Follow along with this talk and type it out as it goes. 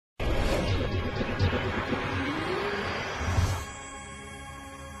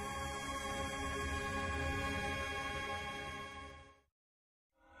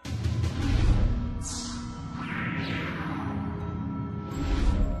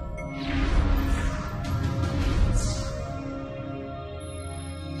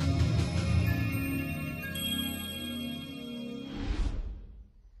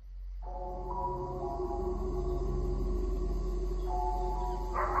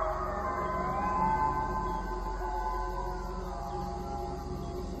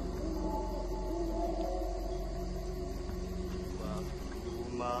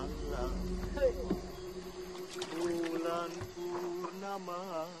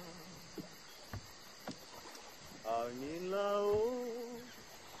Angin laut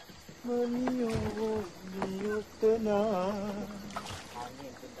meniup-niup tenang,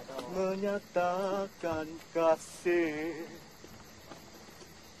 menyatakan kasih,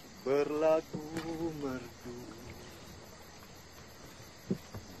 berlagu merdu,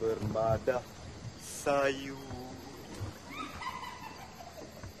 bermadah sayu,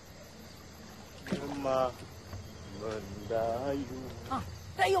 gemah mendayu.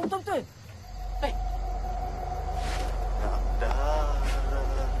 Dayung betul-betul. Nak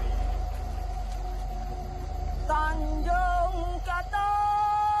dari Tanjung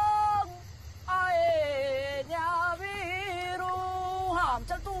Katong, airnya biru.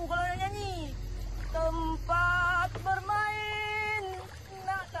 Macam tu kalau nak nyanyi. Tempat bermain,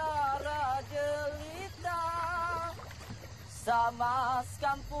 nak darah jelita. Sama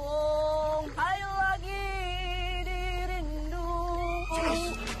sekampung, ayo lagi dirindu.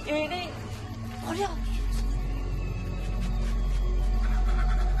 Ini, oh dia.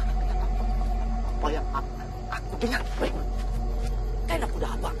 Apa yang aku dengar? Weh, kan aku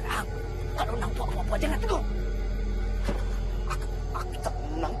dah abang kan? Kalau nampak apa-apa jangan tegur. Aku tak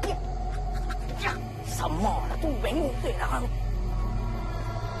nampak. Ya, sama lah tu bengok tu lah.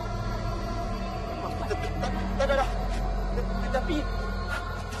 Dah. Tapi,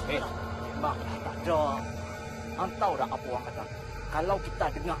 memang tak ada. Hang tahu dah apa orang kata? Kalau kita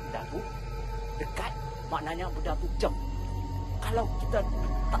dengar benda tu, dekat, maknanya benda tu jauh. Kalau kita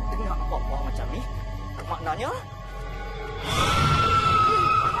tak dengar apa-apa macam ni, maknanya...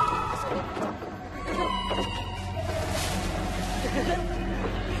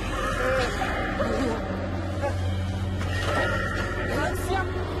 Siap!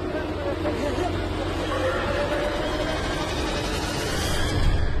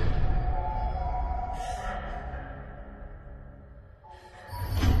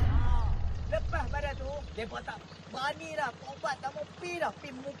 Lepas pada tu, mereka tak berani dah. Obat tak mau pi dah. Pi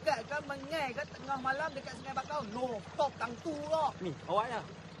muka kan mengai kan tengah malam dekat Sungai Bakau. No, stop tang tu lah. Ni, awak dah.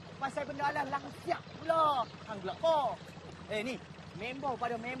 Pasal benda lah langsiak pula. Hang pula apa? Ni, member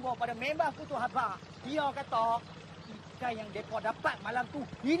pada member aku tu habaq. Dia kata, ikan yang mereka dapat malam tu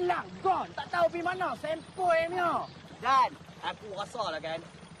hilang, gone. Tak tahu pergi mana, sampelnya. Dan, aku rasa lah kan,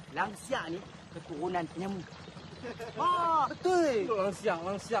 langsiak ni keturunan nyamuk. Betul. Langsiak,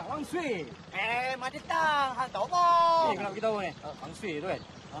 Langsuir. Mata tang, hang tahu apa? Kenapa kita tahu ni? Langsuir tu kan.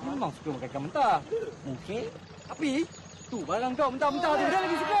 Memang suka makan ikan mentah. Mungkin. Tapi, tu barang kau mentah-mentah tu dia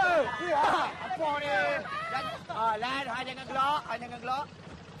lagi suka. Apa ni? Lan, jangan gelak.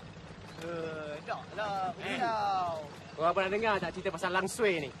 Tak lah, begitu. Korang pernah dengar tak cerita pasal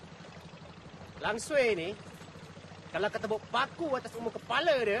Langsuir ni? Langsuir ni, kalau kata buat paku atas umur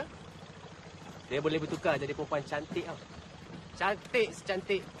kepala dia, dia boleh bertukar jadi perempuan cantik tau. Cantik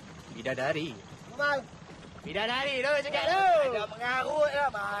secantik bidadari. Bang. Bidadari tu cakap tu. Dah mengarut lah.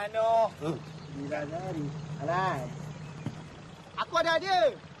 Mana? Bidadari. Alah. Aku ada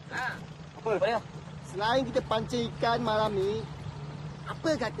dia. Apa dia? Selain kita pancing ikan malam ni,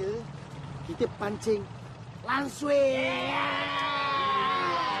 apa kata kita pancing Langsuir?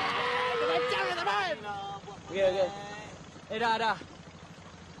 Macam ni teman. Okey. Dah.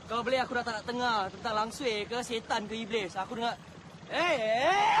 Kau boleh aku dah tak nak dengar tentang Langsuir ke setan ke iblis. Aku dengar.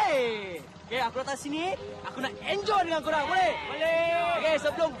 Okay, aku datang sini. Aku nak enjoy dengan korang. Boleh? Okay,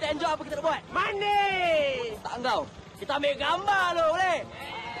 sebelum kita enjoy, apa kita nak buat? Mandi! Tak engkau. Kita ambil gambar dulu, boleh?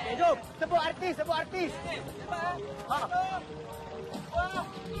 Okay, jom. Sebut artis.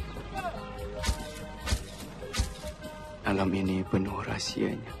 Alam ini penuh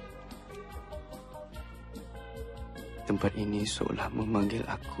rahsianya. Tempat ini seolah memanggil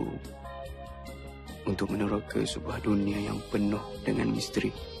aku untuk meneroka sebuah dunia yang penuh dengan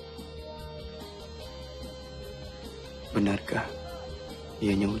misteri. Benarkah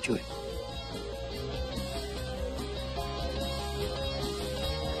ianya wujud?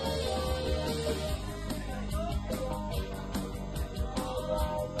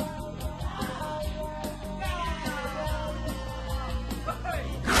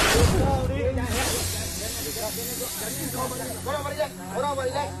 Orang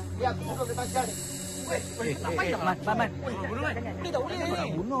balik dah. Dia aku suka ketaskan. Apa itu? Man. Bunuh kan? Ini tak boleh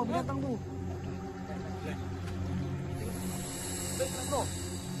ni. Bunuh binatang tu.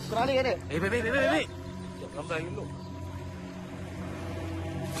 Kurang lagi ada? Baik. Gambar dulu.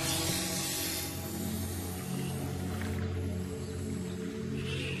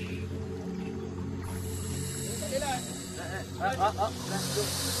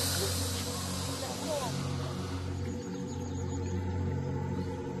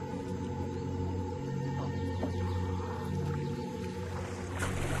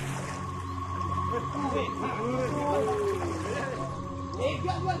 Nasib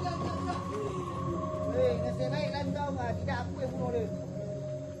baik lah kau lah. Tidak apa yang bunuh dia.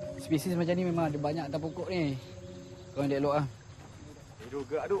 Spesies macam ni memang ada banyak atas pokok ni. Kau yang elok lah. Hidup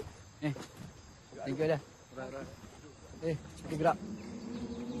gerak duk. Thank you dah. Cepat gerak.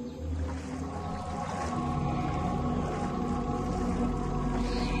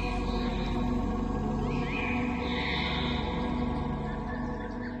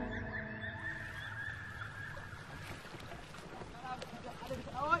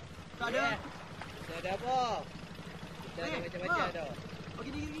 Tak ada. Tak ada apa. Kita ada macam-macam dah.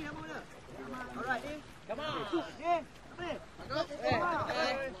 Bagi diri nama mana? Alright ni. Come on. Ni. Apa ni?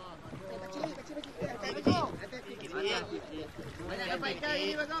 Banyak dapat ikan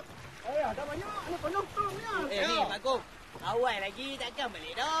ini, Bagong. Dah banyak. Ni penuh ni. Ni, Bagong. Awal lagi takkan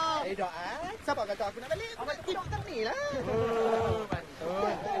balik dah. Dah siapa kata aku nak balik? Aku nak tidur tak ni lah.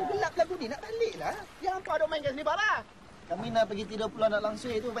 Gelap lagu ni nak balik lah. Yang apa dok main kat sini lah? Kami nak pergi tidur pulau Anak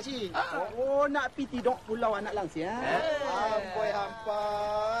Langsuir tu, pakcik. Oh, nak pergi tidur pulau Anak Langsuir. Amboi hampa.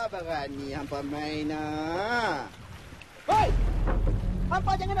 Berani hampa main lah. Hei!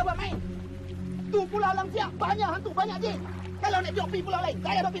 Hampa jangan nak buat main. Tu pulau Langsuir. Banyak hantu, banyak jin. Kalau nak pergi pulau lain,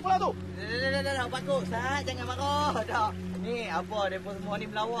 saya nak pergi pulau tu. Dah, bagus. Jangan marah. Dah. Ni, apa mereka semua ni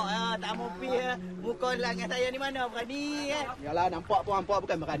melawak. Tak mau pergi. Muka lah dengan saya ni mana berani. Yalah, nampak pun hampa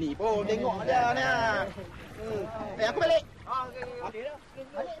bukan berani pun. Tengok dia ni. Aku balik. Okey dah.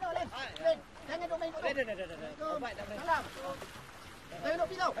 Balik dah, Len. Jangan duk main kat tu. Dah. Salam. Saya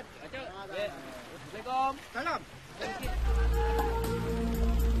duk pergi tau. Assalamualaikum. Salam.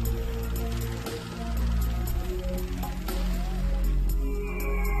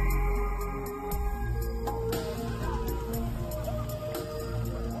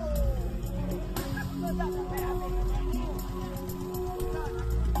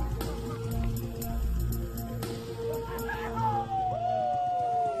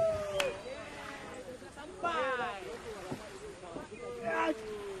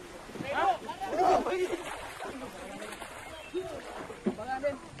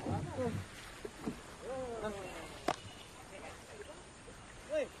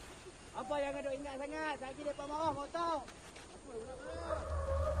 Apa yang ada ingat sangat? Lagi depa marah kau tahu.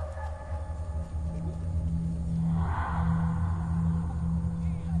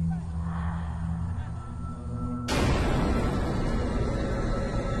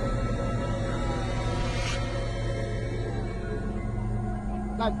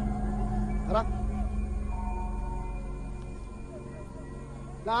 Lan. Arah.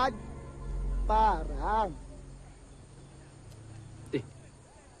 Lan. Parang.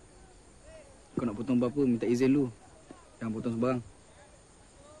 Kau nak potong apa-apa, minta izin dulu. Jangan potong sembarang.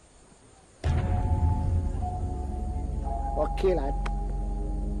 Okey, Lan.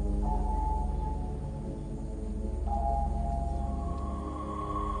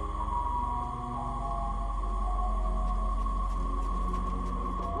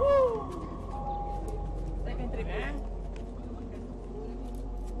 Second trip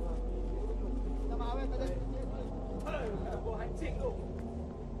Buat hancing tu.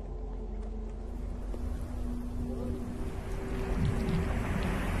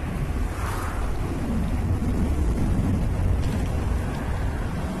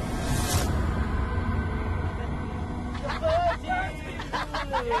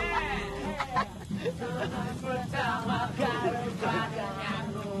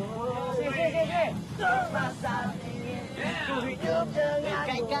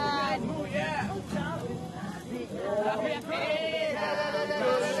 Kaitkan.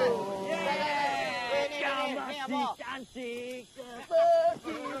 Cantik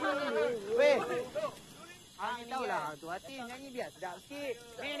seperti weh. Angin tahu lah tu hati nyanyi biar sedap sikit.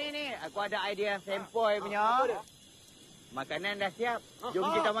 Ni. Aku ada idea sempoi punya. Makanan dah siap. Jom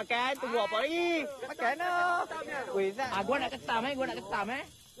kita makan. Tunggu apa lagi? Makan lah. Weh, Zat. Gua nak ketam eh.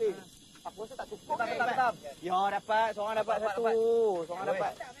 Aku rasa tak cukup. Ketam. Ya, dapat. Seorang dapat satu. Seorang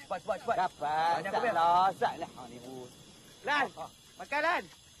dapat. Cepat. Dapat. Sat lah. Ni bus. Lan. Makan, Lan.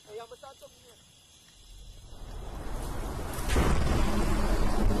 Yang besar tu.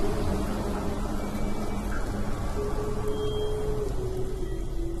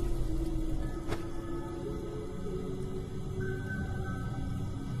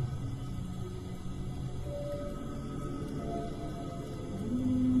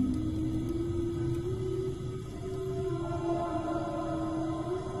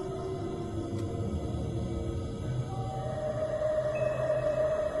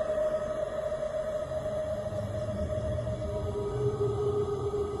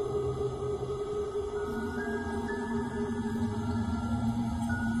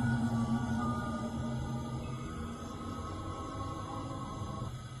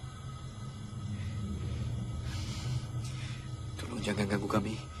 jangan ganggu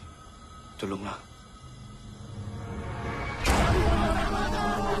kami. Tolonglah.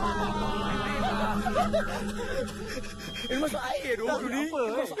 Ini masuk air tu ni.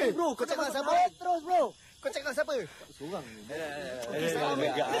 Masuk air bro. Kau cakap siapa? Terus bro. Kau cakap siapa? Seorang ni.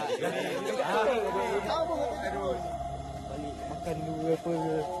 Kau pun kata terus. Balik makan dulu apa.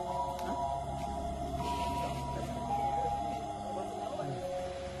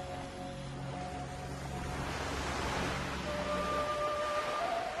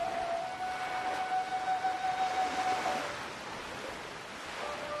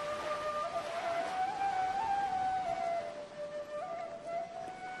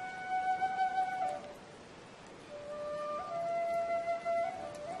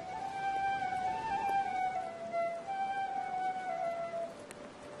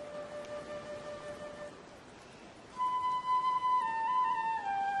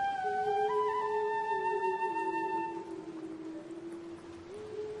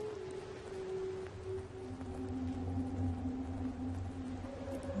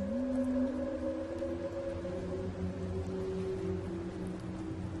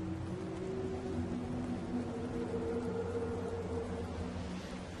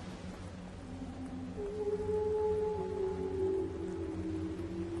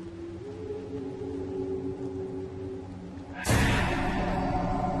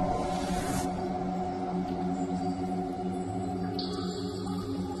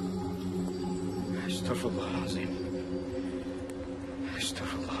 Astaghfirullahalazim.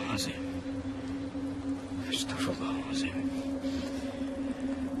 Astaghfirullahalazim. Astaghfirullahalazim.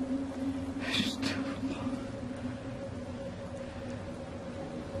 Astaghfirullah.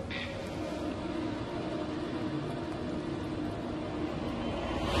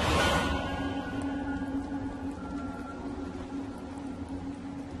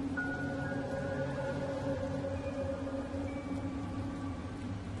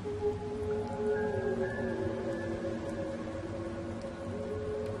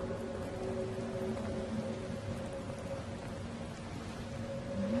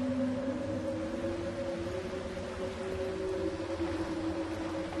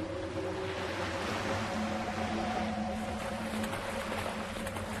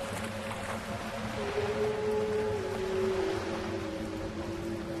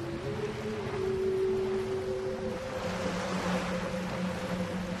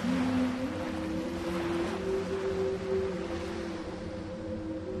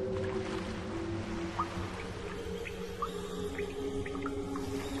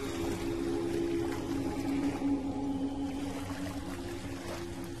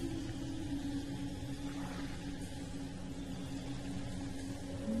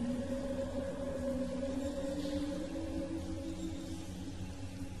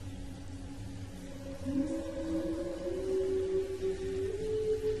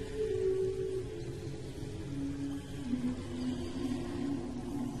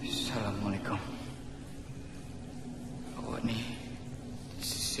 Assalamualaikum. Awak ni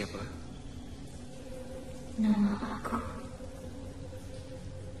siapa? Nama aku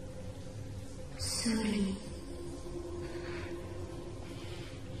Suri.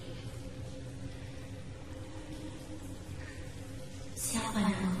 Siapa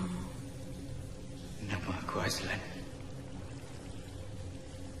namamu? Nama aku Azlan.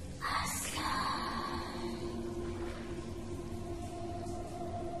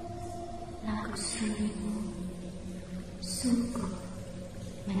 Lagu surimu sungguh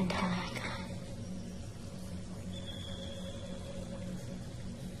mendamaikan.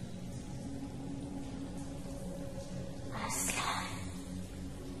 Aslan,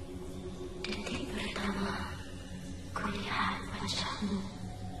 detik pertama kulihat wajahmu.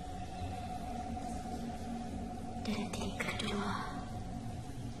 Detik kedua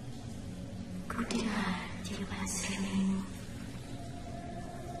ku dengar tiupan sirenimu.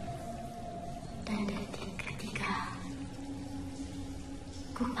 Dan detik ketiga,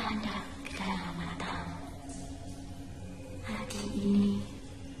 ku pandang ke dalam matamu. Hati ini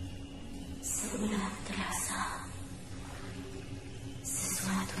seolah terasa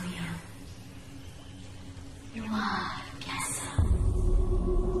sesuatu yang luar biasa.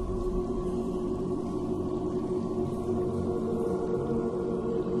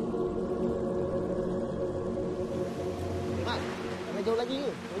 Mat, jangan jauh lagi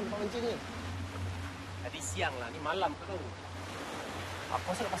ke? Tunggu Pak Mancing ni. Tadi siang lah, ni malam ke kau? Apa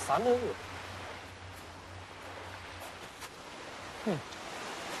pasal lepas sana ke?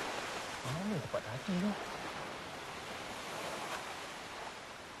 Mana tempat tadi tu?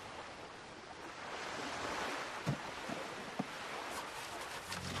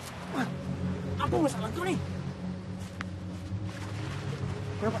 Apa masalah kau ni?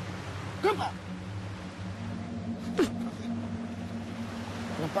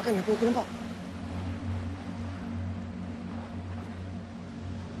 nampak kan apa aku nampak?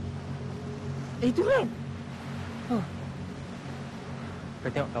 Itu kan? Kau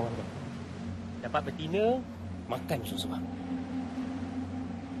tengok kawan kau. Dapat betina, makan seorang-seorang.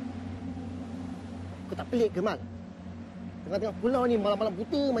 Kau tak pelik ke, Mal? Tengah-tengah pulau ni, malam-malam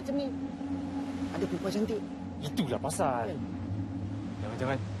buta macam ni. Ada perempuan cantik. Itulah pasal.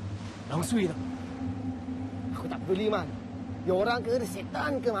 Jangan-jangan Langsuir tau. Aku tak peduli, Mal. Dia orang ke, dia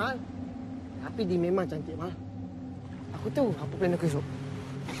setan ke, Mal? Tapi dia memang cantik, Mal. Aku tahu apa plan aku esok.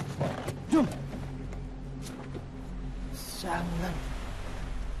 Jom! Jangan.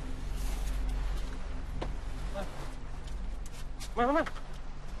 Mana?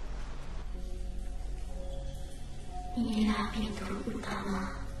 Inilah pintu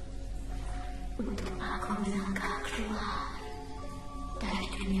utama untuk aku melangkah keluar dari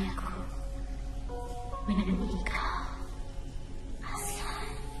duniaku, menemui kau, Aslan.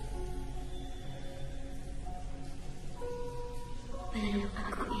 Belum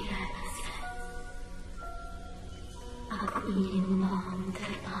aku irat, Aslan. Aku ingin membawamu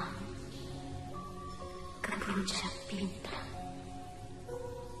terbang ke puncak bintang.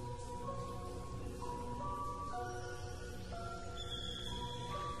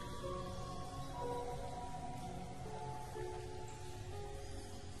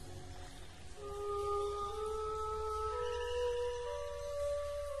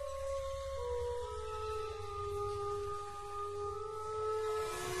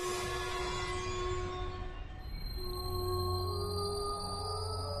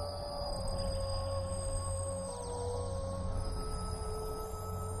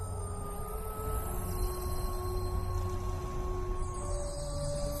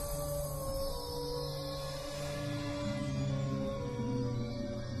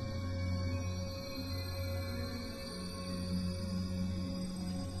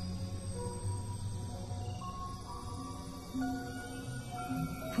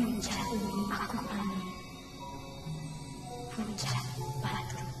 Puncak ini aku panggil puncak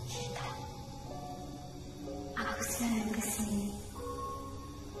batu hitam. Aku selalu ke sini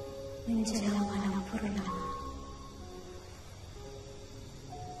menjelang malam purnama.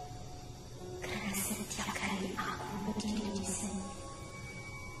 Kerana setiap kali aku berdiri di sini,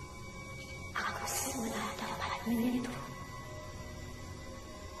 aku seolah dapat menyentuh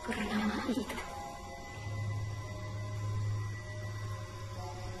purnama itu.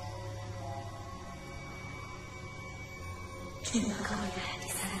 Cuba kau lihat di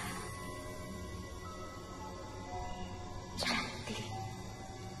sana. Cantik.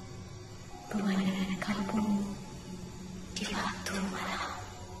 Pemandangan kampung di waktu malam.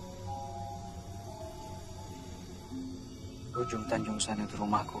 Ujung tanjung sana itu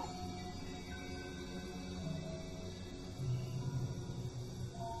rumahku.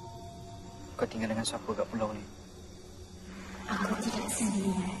 Kau tinggal dengan siapa kat pulau ni? Aku tidak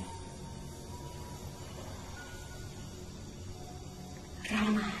sendirian.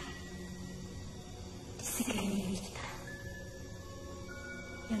 Ramai di sekeliling kita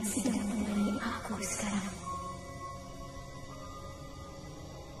yang sedang menemani aku sekarang.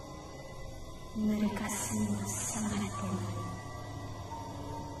 Mereka semua sangat bohong.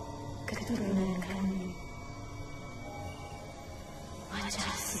 Keturunan kami,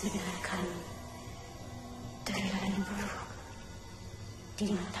 wajah sebenar kami terlalu buruk di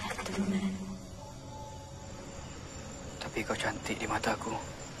mata keturunanmu. Tapi kau cantik di mataku.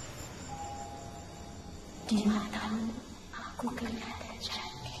 Di matamu, aku kelihatan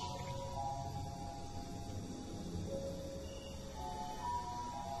cantik.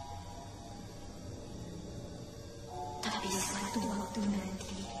 Tapi suatu waktu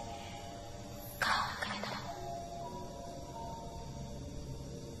nanti, kau akan tahu.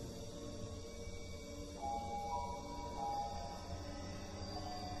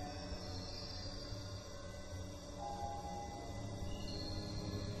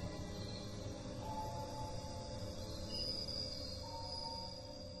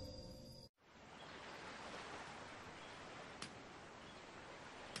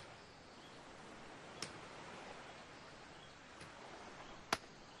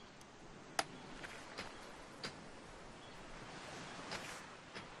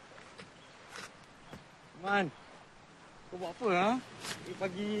 Man, kau buat apa, ha?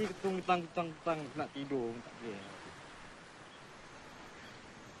 Pagi ketang, nak tidur, tak boleh.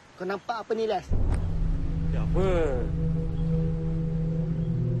 Kau nampak apa ni, Les? Ya, apa?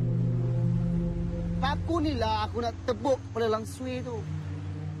 Aku ni lah aku nak tebuk pada Langsuir tu.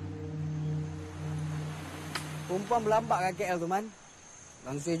 Perempuan berlambak kat KL tu, Man.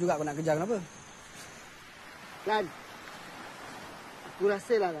 Langsuir juga kau nak kejar, kenapa? Kan? Aku Aku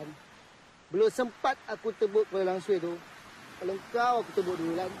rasa lah Lan, belum sempat aku tebuk Filem Langsuir tu. Kalau kau aku tebuk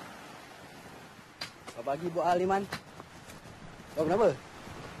dulu Lan. Kau bagi buat hal ni, Man. Kau kenapa?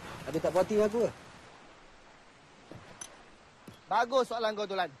 Ada tak puas hati dengan aku ke? Bagus soalan kau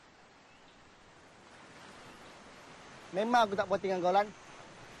tu Lan. Memang aku tak puas hati dengan kau Lan.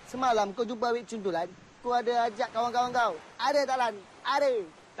 Semalam kau jumpa Wik Chun tu Lan. Kau ada ajak kawan-kawan kau. Ada tak Lan? Ada.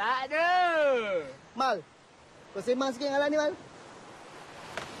 Tak ada. Mal, kau sembang sikit dengan Lan ni Mal.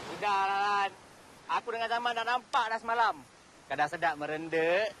 Sudah lah, Lan. Aku dengan Zaman dah nampak dah semalam. Kadang sedap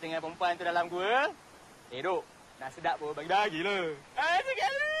merendet dengan perempuan tu dalam gua. Duk. Nak sedap pun bagi-bagi lah.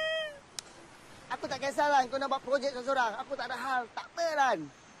 Sekali. Aku tak kisah Lan, kau nak buat projek seorang-seorang. Aku tak ada hal, tak apa Lan.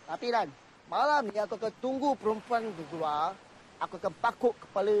 Tapi Lan, malam ni aku akan tunggu perempuan tu keluar. Aku akan pakuk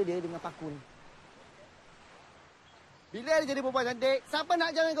kepala dia dengan paku ni. Bila dia jadi perempuan cantik, siapa nak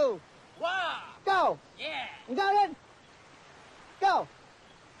jangan kau? Wah. Kau? Yeah. Engkau Lan? Kau?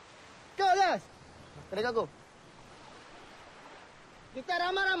 Kau Yes? Kedai aku. Kita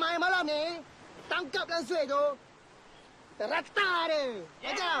ramai-ramai malam ni, tangkap Langsuir tu. Kita rata dia.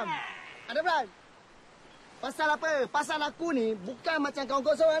 Macam. Ada Bran? Pasal apa? Pasal aku ni bukan macam kawan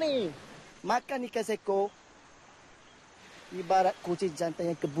kau seorang ni. Makan ikan seko ibarat kucing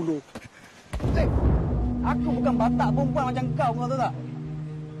jantan yang kebulu. Aku bukan batak perempuan macam kau tahu tak?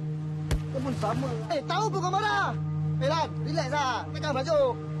 Kau pun sama. Tahu pun kau marah. Lan, relax lah. Takkan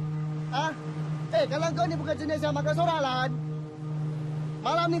berajuk. Ha? Kalau kau ni bukan jenis yang makan seorang, Lan.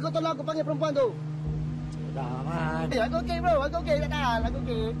 Malam ni kau tolong aku panggil perempuan tu. Dah, Man. Aku okey bro. Aku okey. Takkan. Aku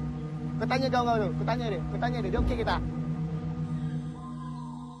okey. Kau tanya kawan-kawan tu. Kau tanya dia. Dia okey ke tak?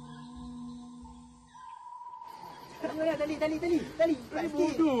 Tali.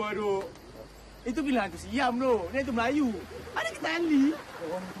 Bodoh, aduh. Itu bilang aku siam tu. Dia tu Melayu. Ada ke tali?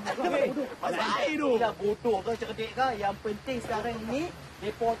 Pasal air tu. Dah bodoh kau cerdik kau. Yang penting sekarang ni,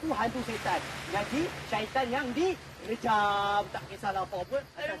 mereka tu hantu syaitan. Jadi, syaitan yang direjam. Tak kisahlah apa-apa.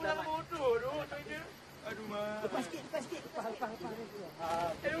 Aduh, bukan bodoh tu. Aduh, Mak. Lepas sikit.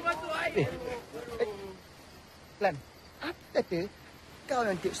 Aduh, masuk air. Lan, apa kata kau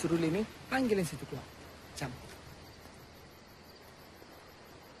nanti suruh ni panggil yang situ keluar. Macam.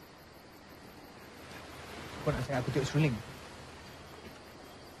 Kau nak cakap aku tengok seruling?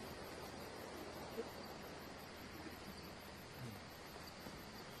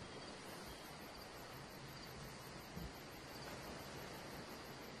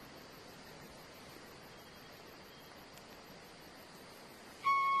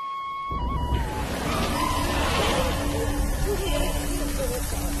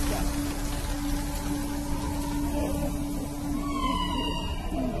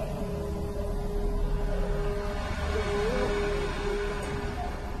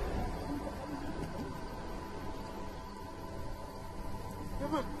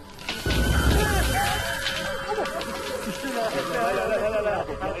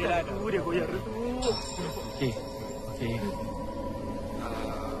 Okey.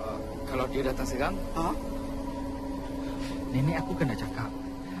 Kalau dia datang seram, nenek aku kan dah cakap.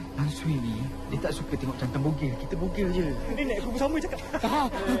 Langsuir ni, dia tak suka tengok jantan bogil. Kita bogil je. Nenek aku bersama cakap.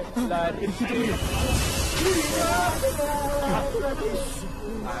 Lari.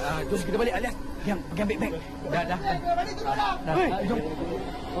 Terus kita balik alias. Yang pegang beg-beg. Dah. Balik tu dah. Jom.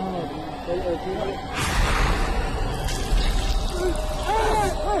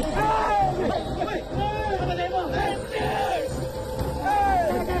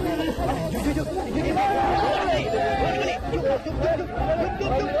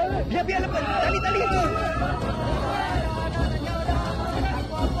 Biar lepas. Tali.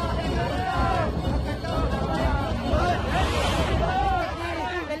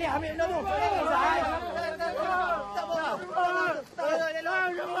 Tali ambil benda tu.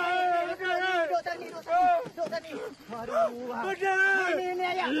 Duduk tadi. Ini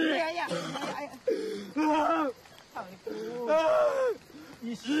ayah.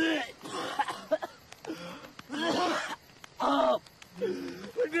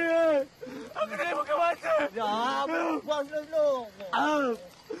 Aku dah buka mata. Dah, buang dulu.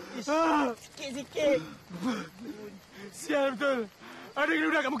 Sikit-sikit. Sial betul. Ada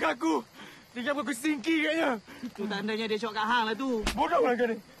yang kat muka aku. Dia muka aku singki katnya. Itu tandanya dia syok kat hang lah tu. Bodoh lah kau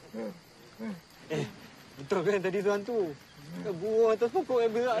ni. Betul kan tadi tu hantu? Kau buang atas pokok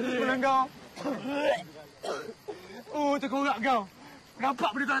yang berat ni. Sebelah kau. Oh, terkorak kau. Nampak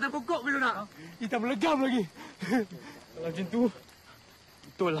benda tu atas pokok ke tak? Kita melegam lagi. Kalau macam tu,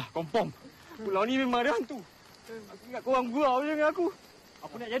 betul lah, confirm. Pulau ni memang ada hantu. Aku ingat korang gurau je dengan aku.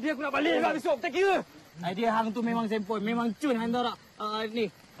 Apa nak jadi aku nak balik lah besok, tak kira. Idea hang tu memang sempoi. Memang cun hang tahu tak? Ni,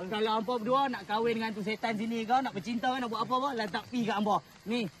 Kalau hampa berdua nak kahwin dengan tu setan sini kau, nak bercinta kan, nak buat apa-apa, Lan tak pi kat hampa.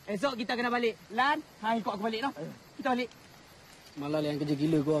 Ni, esok kita kena balik. Lan, hang ikut aku balik noh. Kita balik. Malah yang kerja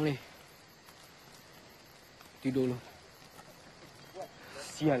gila korang ni. Tidur dulu.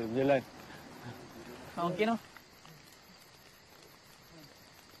 Sial berjalan. Okey noh.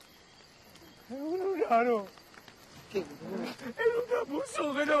 Dah tu. Lu dah busuk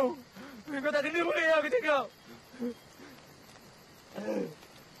ke tu? Kau tak kena boleh aku cakap.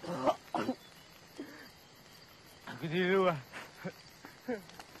 Aku tidur dulu lah.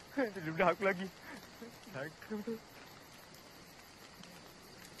 Tidur dah aku lagi. Sakit betul.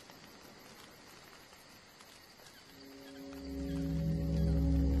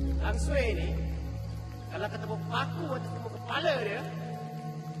 Langsuir ni, kalau ketemu paku atas temu kepala dia,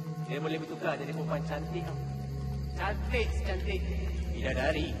 dia boleh bertukar jadi perempuan cantik. Cantik secantik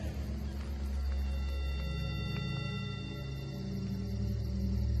bidadari.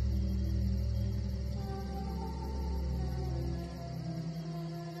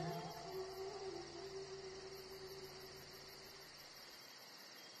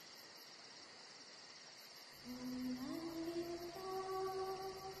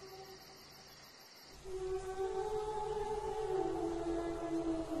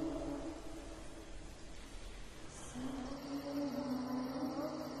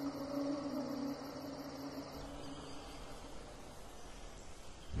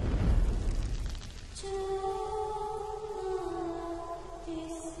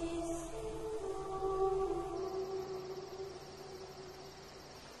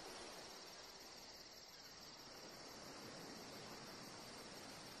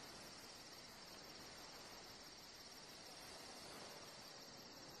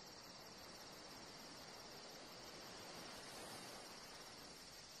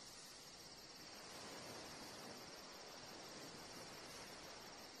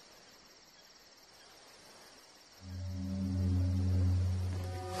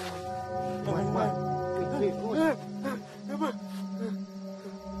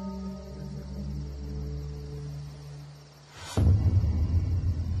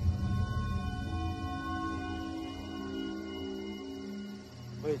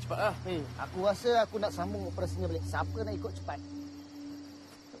 Weh, cepatlah. Aku rasa aku nak sambung operasinya balik. Siapa nak ikut cepat?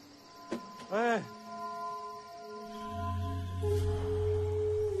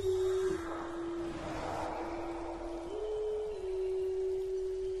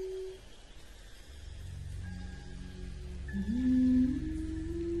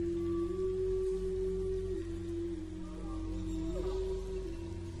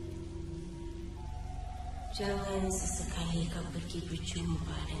 Jangan sesekali kau pergi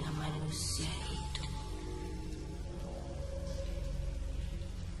berjumpa dengan manusia itu.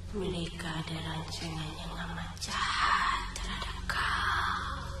 Mereka ada rancangan yang amat jahat terhadap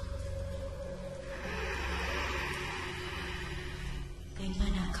kau.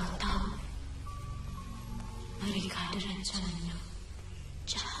 Bagaimana kau tahu mereka ada rancangan yang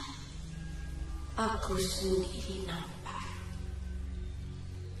jahat? Aku sendiri nampak.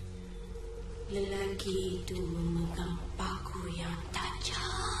 Lelaki itu memegang paku yang tajam.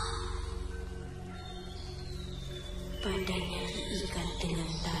 Badannya diikat dengan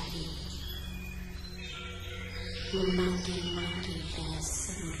tali. Memanggil-manggil dengan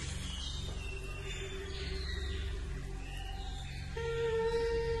seru.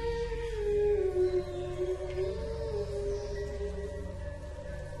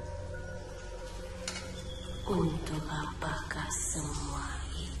 Untuk apakah semua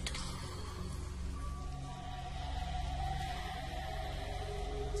itu?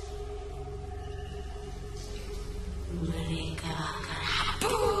 Mereka akan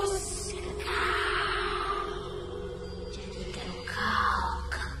hapus kau. Jadikan kau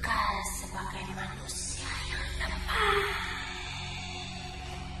kekal sebagai manusia yang lemah.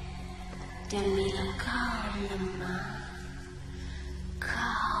 Dan bila kau lemah,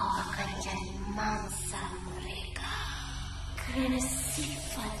 kau akan jadi mangsa mereka. Kerana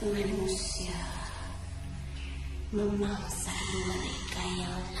sifat manusia memangsa mereka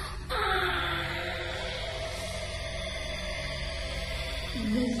yang lemah.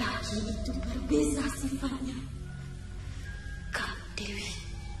 Lelaki itu berbeza sifatnya. Kak Dewi.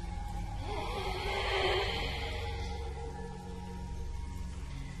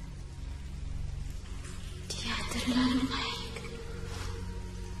 Dia terlalu baik.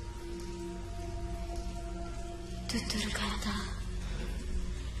 Tutur kata,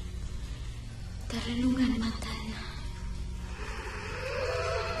 terlungan matanya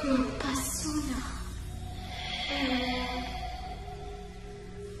mempesona.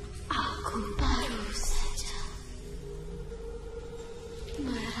 Aku baru saja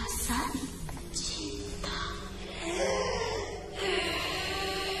merasa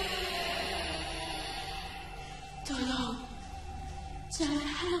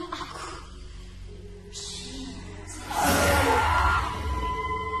Kalau aku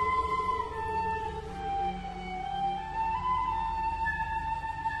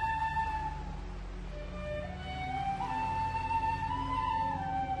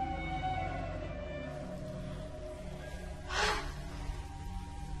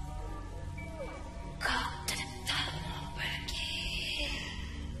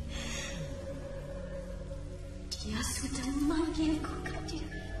dia sudah memanggilku ke dia.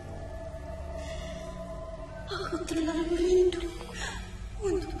 Aku terlalu rindu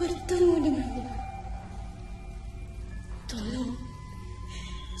untuk bertemu dengannya. Tolong,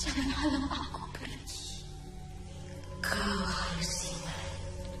 jangan halang aku pergi. Kau halusinan,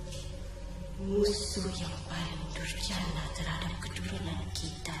 musuh yang paling durjana terhadap keturunan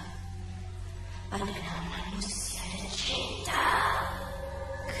kita adalah manusia dan cinta.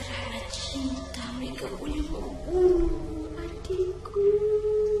 Kerana cinta mereka boleh membunuh adikku.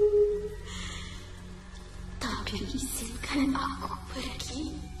 Tapi izinkan aku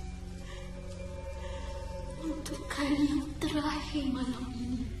pergi untuk kali yang terakhir malam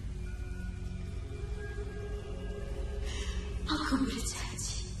ini. Aku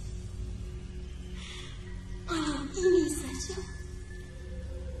berjanji malam ini saja.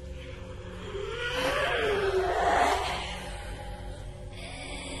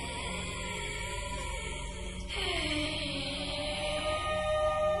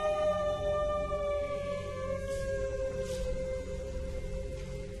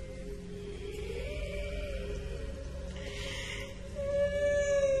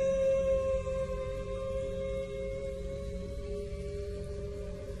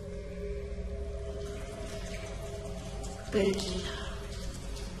 Pergilah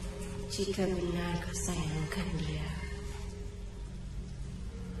jika benar kau sayangkan dia.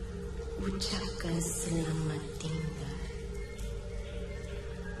 Ucapkan selamat tinggal,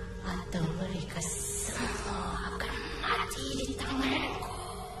 atau mereka semua akan mati di tanganku.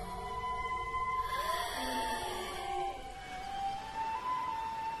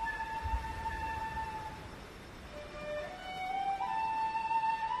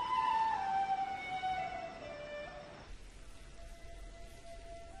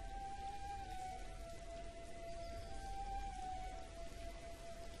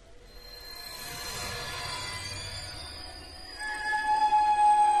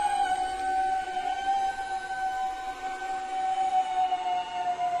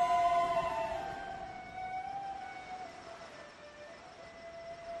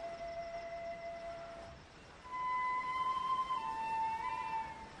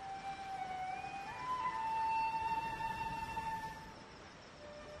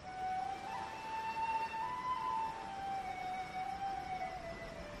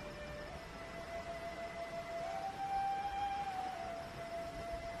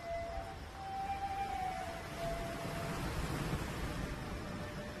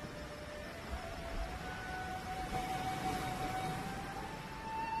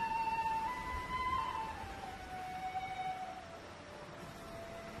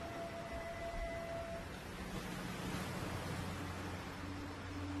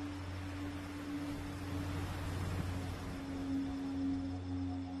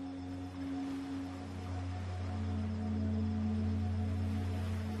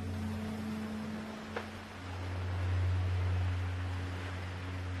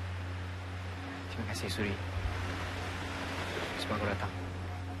 Terima kasih, Suri. Sebab kau datang.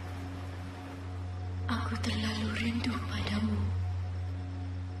 Aku terlalu rindu padamu,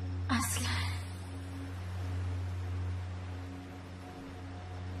 Aslan.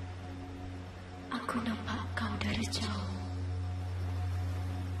 Aku nampak kau dari jauh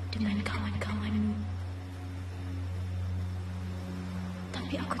dengan kawan-kawanmu.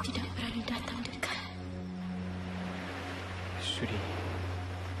 Tapi aku tidak berani datang dekat. Suri.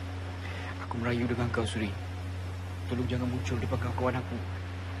 Aku merayu dengan kau, Suri. Tolong jangan muncul depan kawan-kawan aku.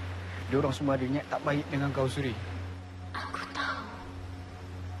 Diorang semua ada niat tak baik dengan kau, Suri. Aku tahu.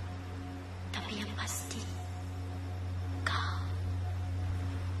 Tapi yang pasti, kau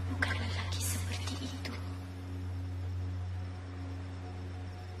bukan lelaki seperti itu.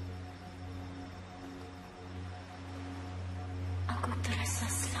 Aku terasa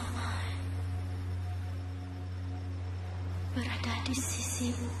selamat berada di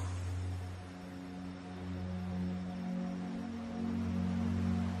sisimu.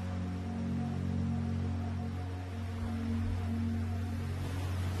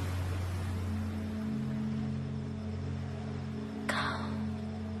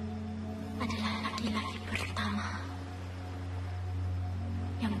 Laki-laki pertama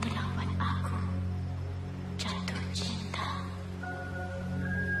yang telah buat aku jatuh cinta.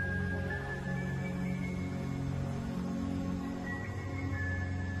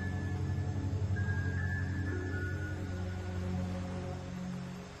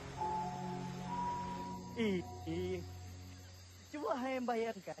 Cuba hang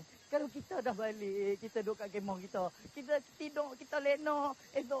bayangkan, kalau kita dah balik, kita duduk kat kemah kita, kita tidur, kita lenok,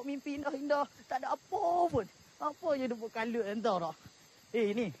 esok mimpi indah-indah, tak ada apa pun. Apa je duk kalut entah dah.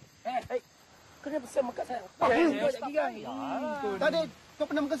 Ni. Kau dah pesan makan saya. Tadi kau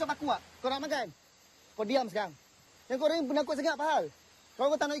pernah makan sup aku tak? Kau nak makan? Kau diam sekarang. Yang kau ni penakut sangat Fahal.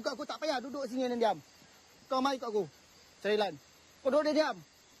 Kalau kau tak nak ikut aku, tak payah duduk sini dan diam. Kau mai ikut aku. Cari lan. Kau duduk dia diam.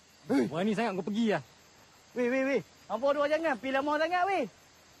 Berani sangat kau pergi lah. Weh. Hampa dua jangan, pergi lama sangat weh.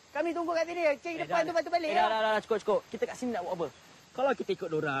 Kami tunggu kat sini. Cik depan tu balik. Dah, cukup. Kita kat sini nak buat apa? Kalau kita ikut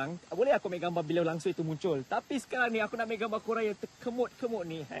dorang, boleh aku ambil gambar Filem Langsuir itu muncul. Tapi sekarang ni aku nak ambil gambar korang yang terkemut-kemut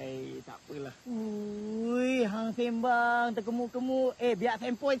ni. Hai, tak apalah. Ui, hang sembang, terkemut-kemut. Biar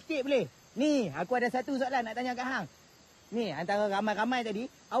sempoi sikit boleh? Ni, aku ada satu soalan nak tanya kat hang. Ni, antara ramai-ramai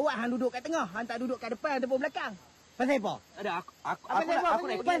tadi, awak hang duduk kat tengah, hang tak duduk kat depan ataupun belakang. Pasal apa? Ada aku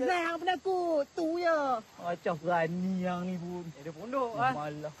nak Pasal hang penakut. Tu ya. Macam berani yang ni pun. Dia pondok kan.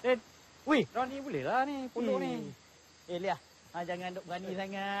 Malah. Weh, orang ni boleh lah ni. Pondok ni. Liah. Jangan duk berani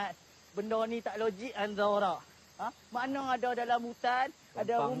sangat. Benda ni tak logik anda tak? Mana ada dalam hutan,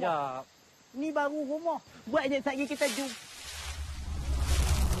 ada rumah. Ni baru rumah. Buatnya sekali kita jumpa.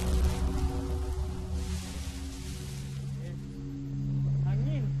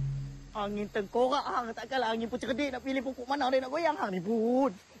 Angin tengkorak hang. Takkanlah angin pun cerdik nak pilih pokok mana dia nak goyang hang ni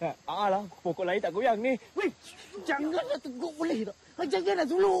pun. lah, pokok lain tak goyang ni. Weh, janganlah teguk boleh tak? Janganlah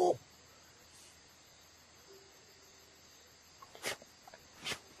suluk.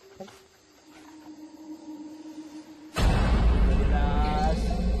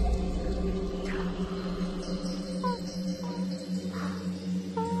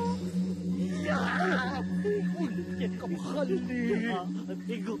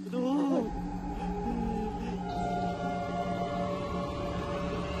 Tengok tu.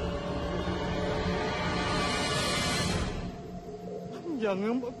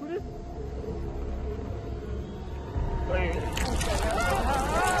 Jangan buat aku ni.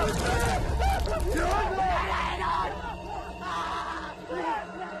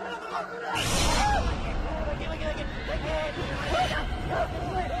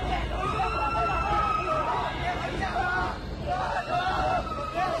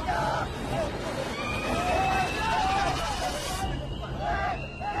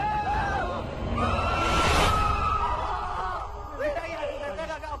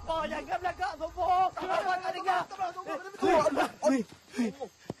 Jangan belakang sombong. Apa tak dengar?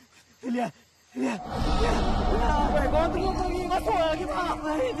 Lihat. Kau tunggu pergi masuk lagi pak.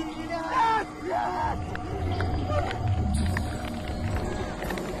 Lihat.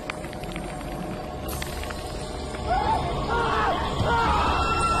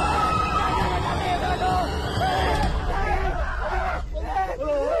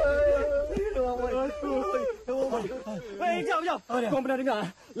 Jom. Kau pernah dengar?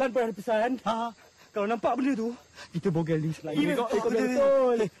 Lan pernah ada pesan. Kalau nampak benda tu, kita bogel ni selagi.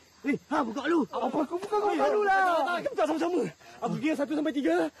 Betul. Buka dulu. Apa aku buka kau dulu lah. Kita buka sama-sama. Aku kira 1 sampai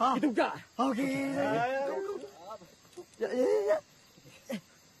 3. Kita buka. Okey. Ya.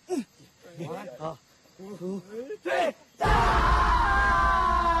 1, 2, 3.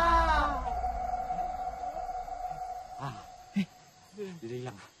 Dia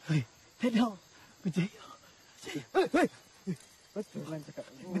hilang. Tidak. Berjaya.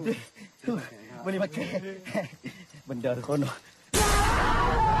 Betul. Boleh pakai. Benda kono.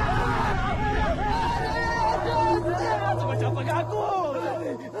 Macam apa kat aku?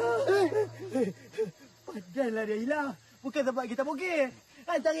 Padahal dia hilang. Bukan sebab kita bogel.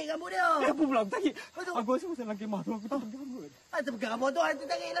 Tarik rambut dia. Apa pula aku tarik? Aku rasa pasal dalam kemah tu aku tak pegang rambut. Pegang rambut tu,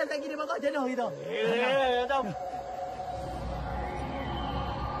 tariklah lagi dia bakal jatuh kita. Jom.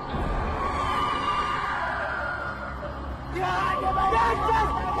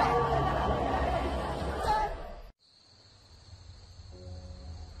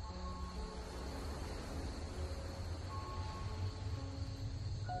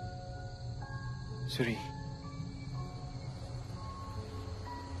 Suri,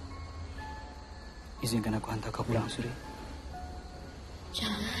 izinkan aku hantar kau pulang, Suri.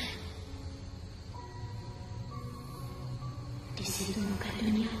 Jangan. Di situ bukan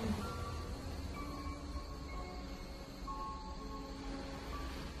duniamu.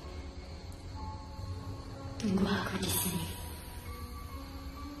 Tunggu aku di sini.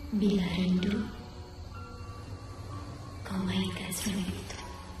 Bila rindu, kau mainkan suara itu.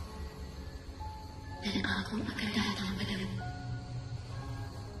 Dan aku akan datang padamu.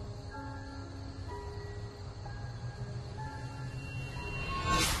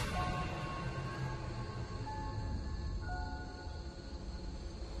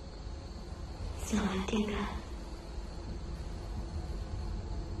 Selamat tinggal.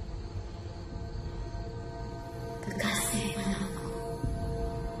 Kekasih anakku.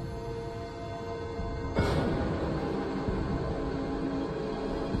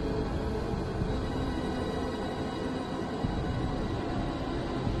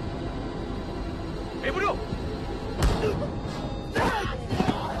 Bodoh!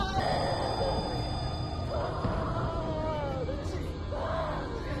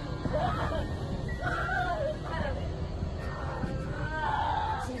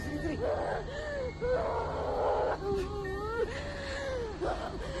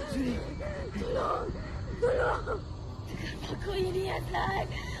 Aku ini Azlan.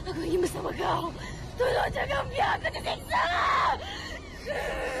 Aku ingin bersama kau. Tolong jangan biar aku tersiksa.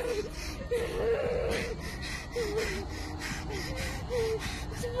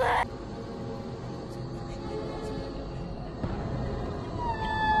 Cepat.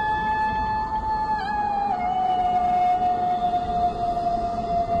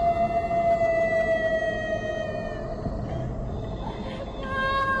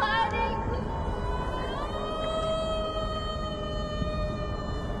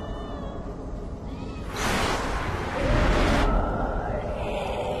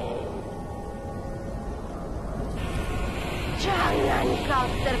 Jangan kau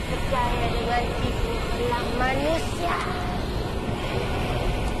terpedaya dengan tipu helang manusia.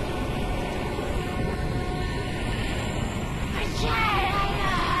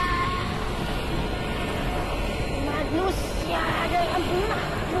 Percayalah, manusia adalah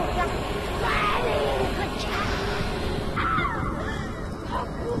makhluk yang paling kejam.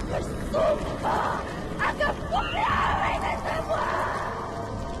 Aku bersumpah akan punah mereka semua.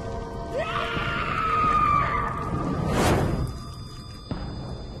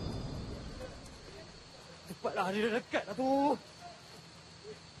 Cepatlah, dia dah dekat dah tu.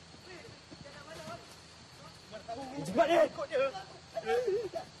 Cepat dia, ikut dia.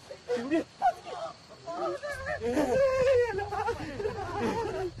 Tunggu dia.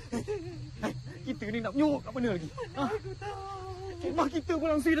 Kita ni nak menyuruh kat mana lagi? Aku tahu. Kemah kita pun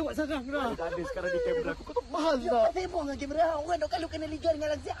langsung dah buat sarang dah. Tak ada sekarang di kamera aku. Kau tak mahal Ya, tak? tembok dengan kamera. Orang dok kalau kena liga dengan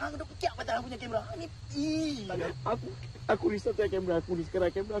Lazia, hang dok pecah patah punya kamera. Ni Aku risau tak kamera aku ni.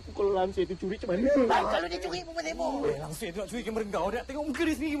 Sekarang kamera aku kalau langsung itu curi macam mana? kalau dia curi pun tembok. Langsung itu nak curi kamera kau. Dia nak tengok muka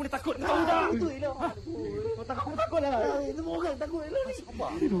dia sendiri. Mana takut kau tak? Betul lah. Kau takut lah. Semua orang takut lah ni.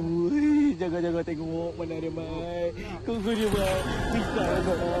 Aduh, jaga-jaga tengok mana dia mai. Kau dia mai. Bisa kau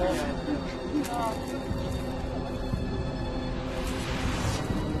lah.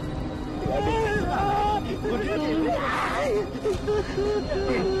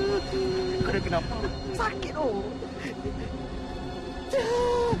 Kau dah kenapa? Sakit tu.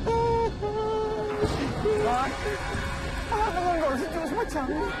 Kenapa kau sejuk semacam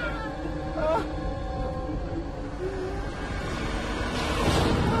ni?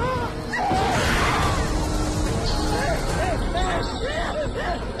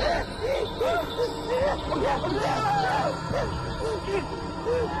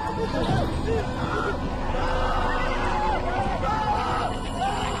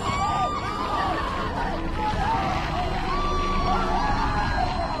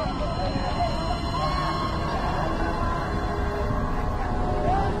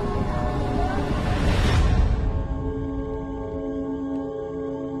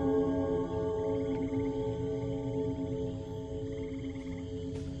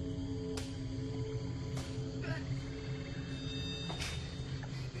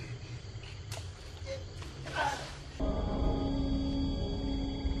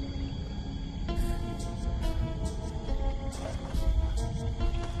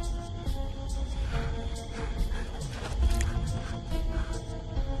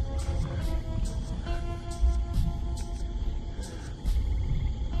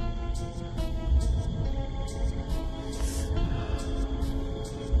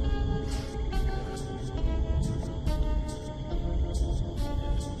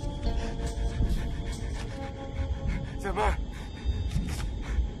 Zaman.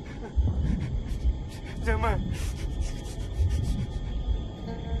 Zaman.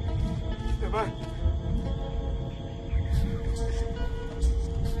 Zaman.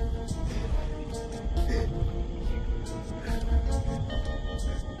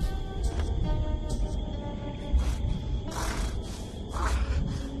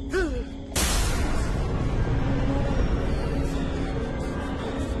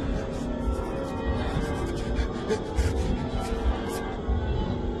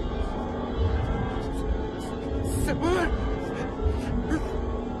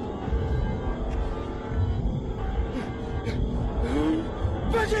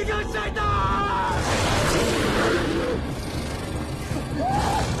 Bajingan syaitan!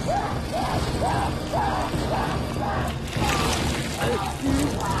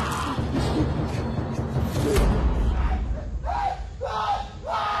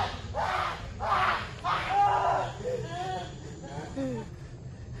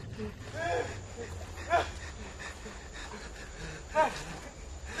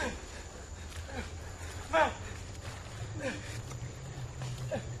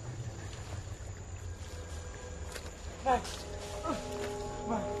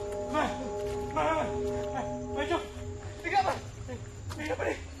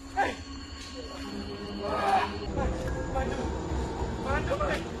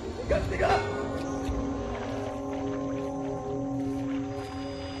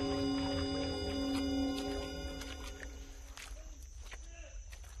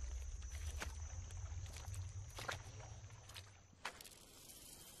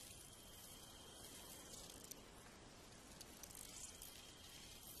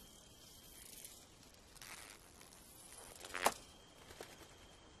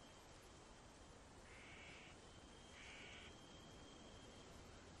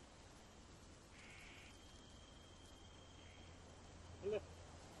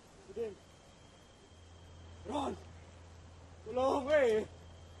 Ron! Tolong, weh!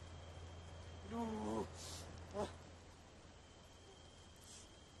 Aduh!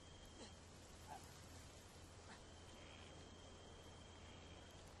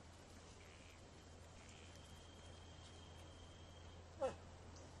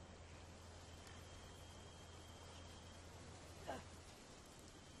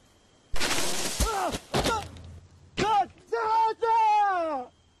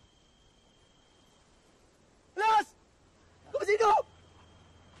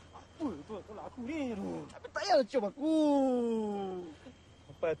 Tolak aku ni. Tapi tak payah cium aku.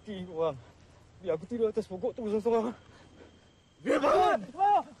 Sampai hati korang. Biar aku tidur atas pokok tu seorang-seorang. Biar bangun!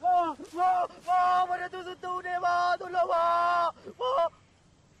 Ma! Mana tu sentuh ni, Ma! Tolong, Ma! Ma!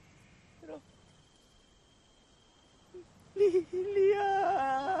 Lia!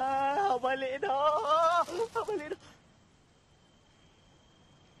 Balik dah! Balik dah!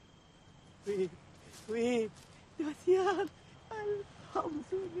 Weh! Dah siang!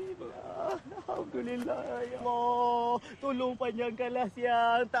 Alhamdulillah. Alhamdulillah, ya Allah. Tolong panjangkanlah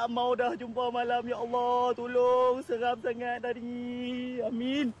siang. Tak mau dah jumpa malam, ya Allah. Tolong, seram sangat dari.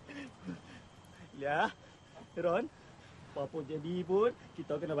 Amin. Ya, Ron. Apa pun jadi pun,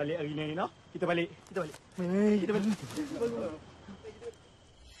 kita kena balik hari ni, no? Kita balik. Kita balik. Kita balik.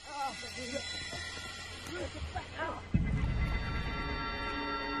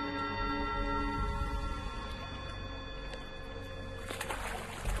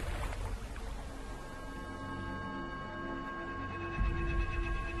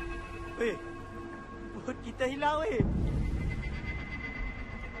 Weh, bot kita hilang, weh.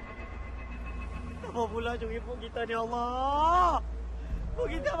 Apa pula curi bot kita ni, Allah? Bot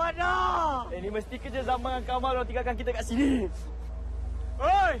kita mana? Ini mesti kerja zaman Kamal orang tinggalkan kita kat sini.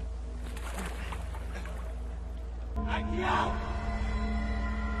 Oi! Akiau!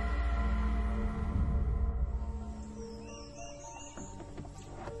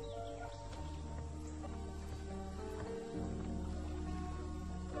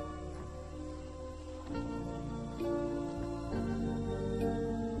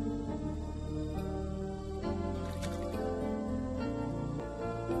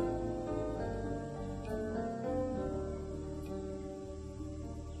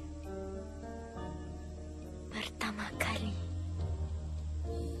 Pertama kali,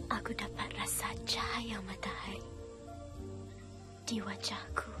 aku dapat rasa cahaya matahari di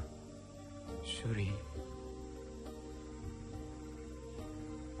wajahku. Suri,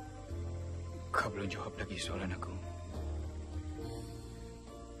 kau belum jawab lagi soalan aku.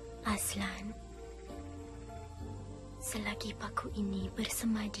 Aslan, selagi paku ini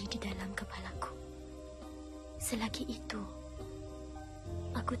bersemadi di dalam kepalaku, selagi itu,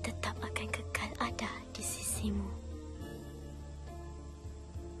 aku tetap akan kekal ada di sisimu.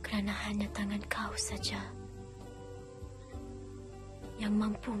 Kerana hanya tangan kau saja yang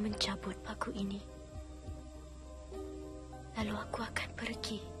mampu mencabut paku ini. Lalu aku akan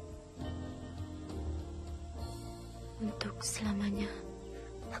pergi untuk selamanya.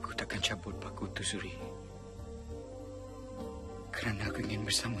 Aku takkan cabut paku itu, Suri. Kerana aku ingin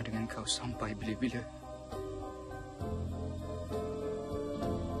bersama dengan kau sampai bila-bila.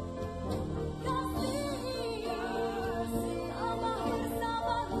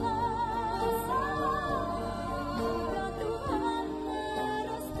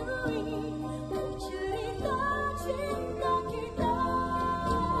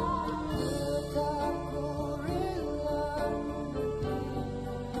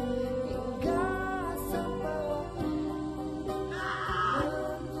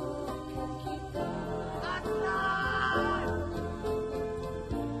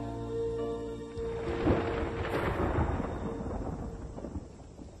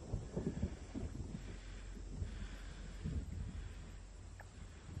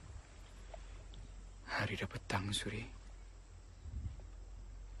 Langsuir.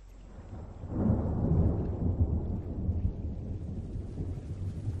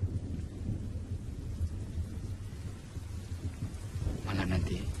 Malam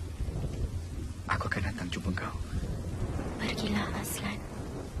nanti, aku akan datang jumpa kau. Pergilah, Aslan.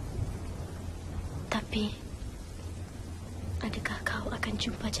 Tapi, adakah kau akan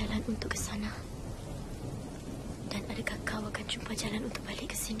jumpa jalan untuk ke sana? Dan adakah kau akan jumpa jalan untuk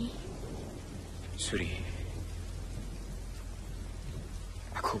balik ke sini? Suri,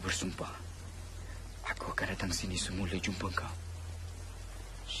 aku bersumpah, aku akan datang sini semula jumpa kau.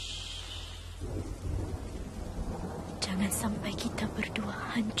 Jangan sampai kita berdua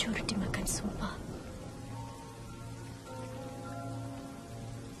hancur dimakan sumpah.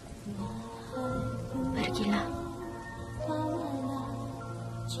 Pergilah.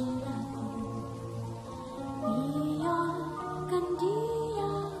 Biarkan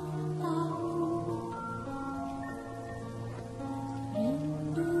dia tahu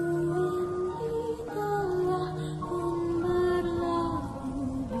rindu ini telah pun berlaku.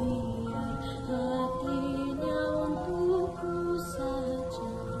 Biar hatinya untukku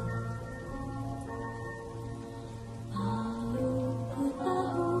saja. Baru ku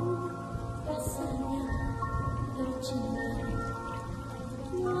tahu rasanya tercinta.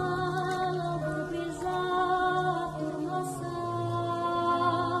 Walau berbeza atur masa,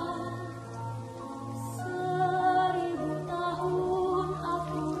 1000 tahun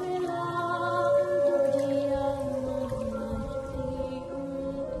aku rela untuk dia menanti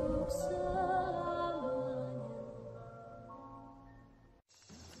untuk selamanya.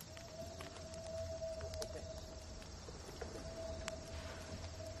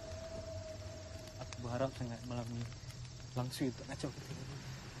 Aku berharap sangat malam ni Langsuir tak kacau kita.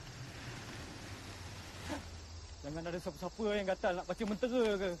 Jangan ada siapa-siapa yang gatal nak baca mentera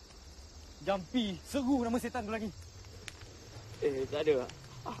ke. Jampi, seru nama setan tu lagi. Tak ada.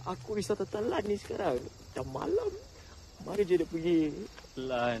 Aku risau tentang Lan ni sekarang. Dah malam. Mari je dia pergi.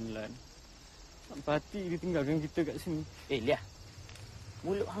 Lan. Sampai hati dia tinggalkan kita kat sini. Liah.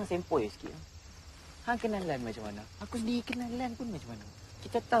 Mulut hang sempoi sikit. Hang kenal Lan macam mana? Aku sendiri kenal Lan pun macam mana.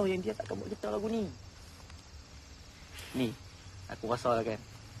 Kita tahu yang dia takkan buat kita lagu ni. Ni, aku rasa lah kan.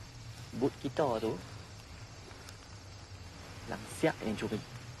 Bot kita tu Langsiak yang curi.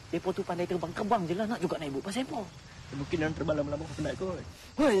 Mereka tu pandai terbang-terbang je lah. Nak juga naik bot pasal apa? Mungkin orang terbang lama-lama kau penat kot.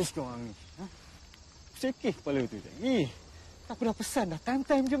 Wah, sekarang ni. Sekeh kepala tu. Aku dah pesan dah.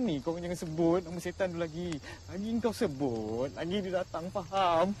 Time-time macam ni. Kau jangan sebut nama setan tu lagi. Lagi kau sebut. Lagi dia datang,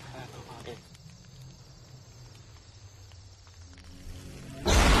 faham? Okay.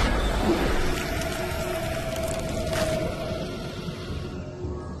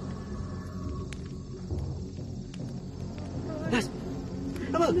 Mas,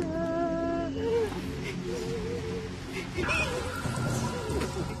 apa?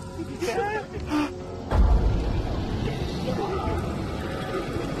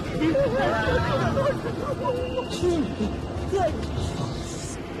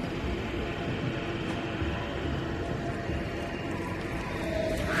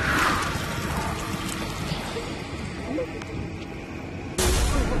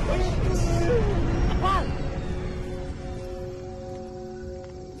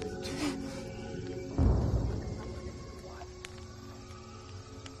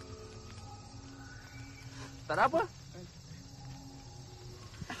 Tak ada apa?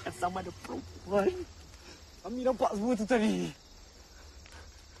 Sama ada perempuan. Kami nampak semua tu tadi.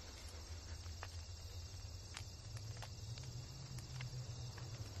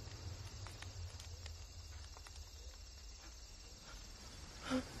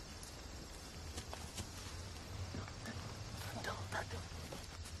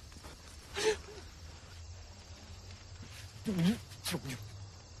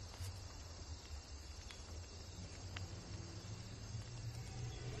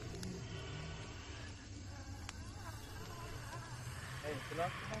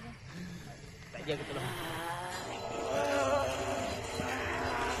 Tak jaga tolong.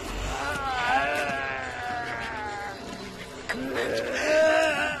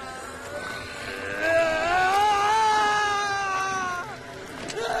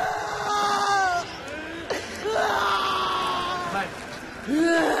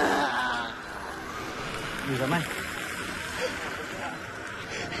 Ni Zaman.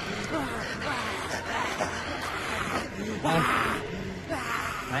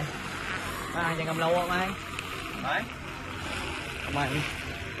 Mai. Mai, jangan melawak, Mai. Mai. Mai.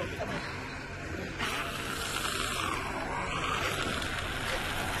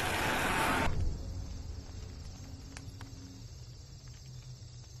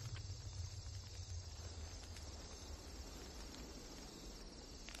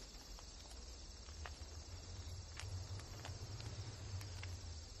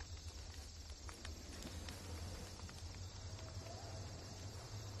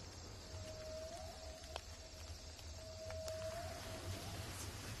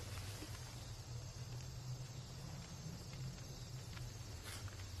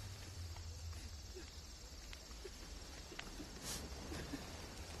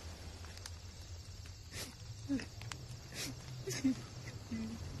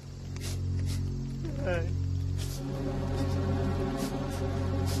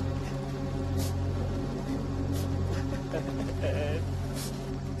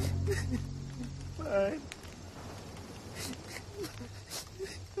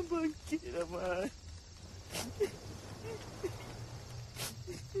 Bangkitlah, Man.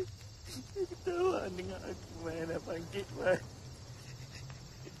 Ketawa dengan aku, Man. Dah bangkit, Man.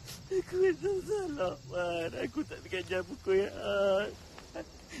 Aku rasa salah, Man. Aku tak terkajar buku yang...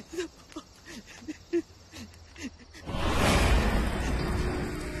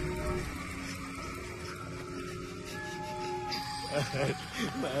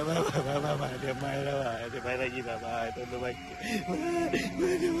 Mama, dia main lah, dia main lagi lah, Ma. Tolong bangkit.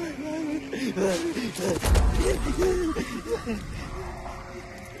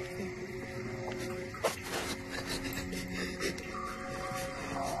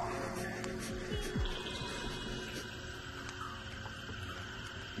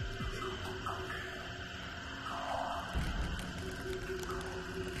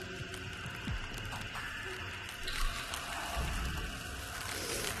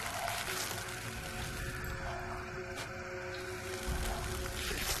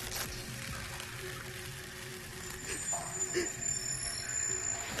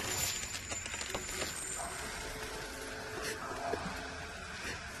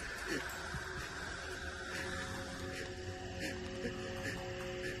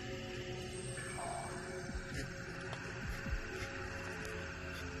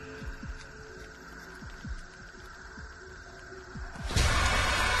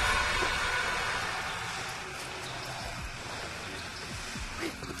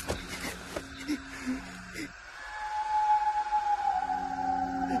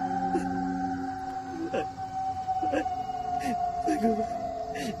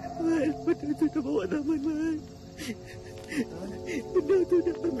 Benda tu dah bawa nama, Man. Benda tu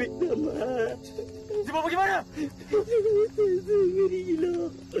dah ambil nama. Dia bawa pergi mana? Ngeri gila.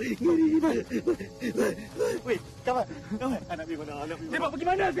 Ngeri gila. Weh, kawan. Anak pergi mana? Dia bawa pergi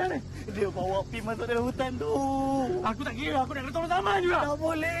mana sekarang ni? Dia bawa pergi masuk dalam hutan tu. Aku tak kira. Aku nak kena tolong Zaman juga. Tak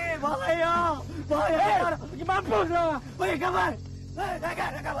boleh. Bahaya. Bahaya. Pergi mampus lah. Weh, kawan.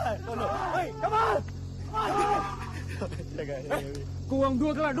 Jangan, kawan. Tolong. Weh, kawan. Jangan. Korang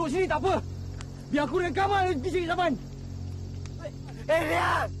dua kalau duduk sini tak apa. Biar aku dengan Kamal pergi cari Zaman.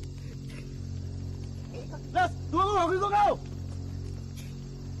 Lihat. Las, tunggu aku ikut kau.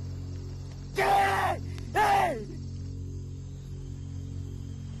 Hei!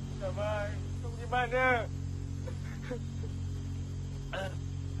 Zaman, kau pergi mana?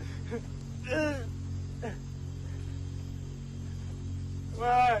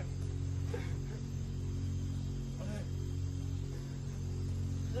 Zaman.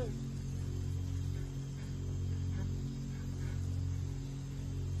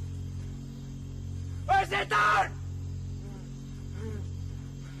 Wahai setan!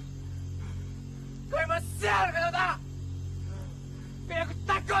 Kau memang sial, kau tahu tak? Biar aku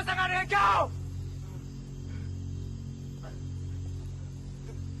takut sangat dengan kau!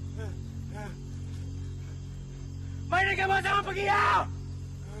 Main dengan kamu sama pergi ya!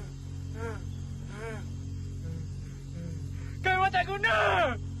 Kau memang tak guna!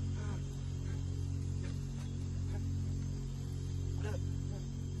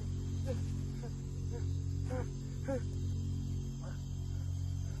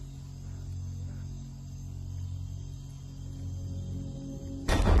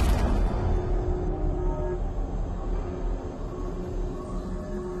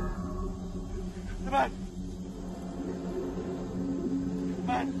 Zaman!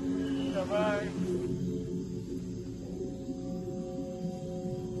 Zaman! Zaman!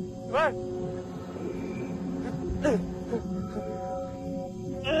 Zaman!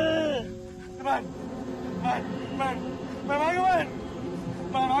 Zaman! Man! Bangun, Man!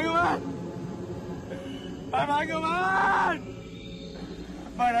 Bangun, Man! Bangun, Man!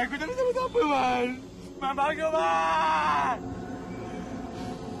 Man, aku tak bisa buat apa, Man! Man, bangun, Man!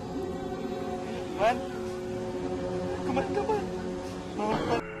 Man? Kau mana, Man?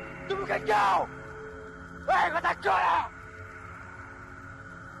 Itu bukan kau! Hei, kau takut tak?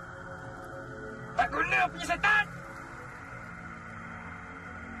 Tak guna punya setan!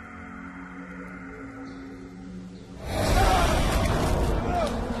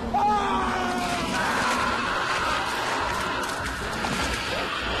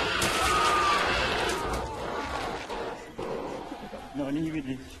 No, ni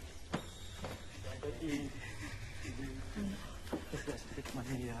gini.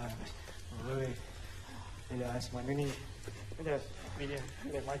 Mana dia? Oi. Ilyas, mana ni? Ilyas,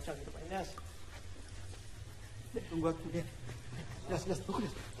 dia macam tu Pak Ilyas. Tunggu aku dia. Jas. Tunggu,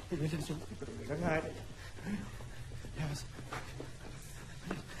 Jas. Sangat. Jas.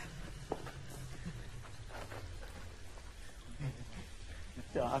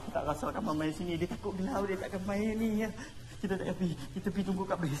 Tak, aku tak rasa Kamal main sini. Dia takut gelau, dia takkan main ni. Kita tak payah pergi. Kita pergi tunggu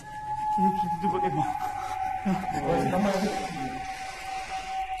kat base. Kita tunggu Kamal. Kamal.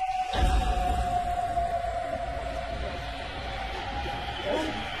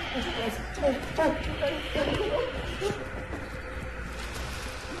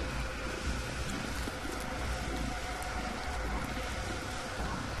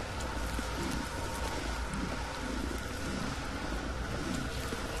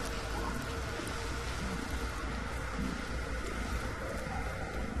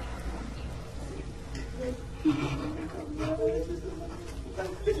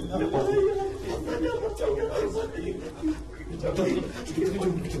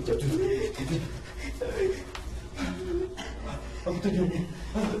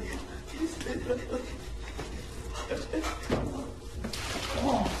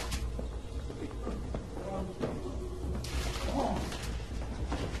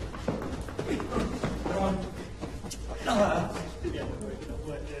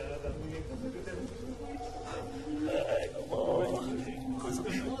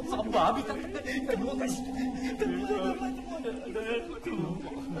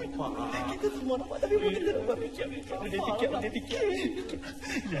 Kita semua nampak tapi kita tak buat fikir. Dia fikir.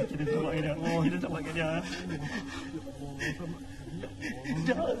 Ya, kita tak buat dia. Kita tak buat dia.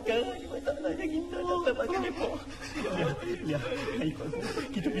 Dah sekarang ni masalah yang kita dah selamatkan mereka. Ya, ikut aku.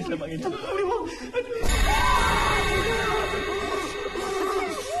 Kita pergi selamatkan dia.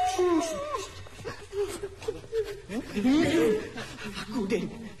 Aku, Den.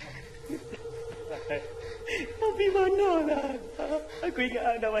 Tapi mana lah? Aku ingat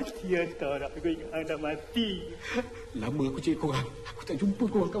anda mati, Antara. Aku ingat anda mati. Lama aku cari korang. Aku tak jumpa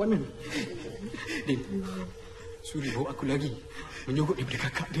korang kat mana. Din, Suri bawa aku lagi. Menyogok daripada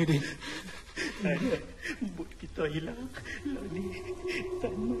kakak dia, Din. Bud kita hilang. Lalu ni,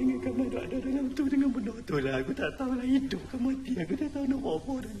 sama dengan kamu ada dalam tu dengan benda tu lah. Aku tak tahu lah hidup ke mati. Aku tak tahu nak buat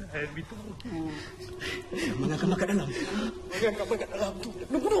apa dalam. Beritahu aku. Mengangkat kat dalam. Mengangkat kat dalam tu.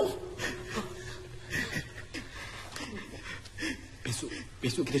 Bunuh.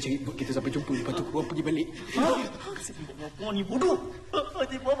 Besok kita cari bot kita sampai jumpa. Lepas tu korang pergi balik. Sibuk apa ni bodoh?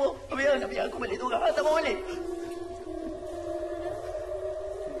 Sibuk apa? Biar aku balik tu orang. Tak mau balik.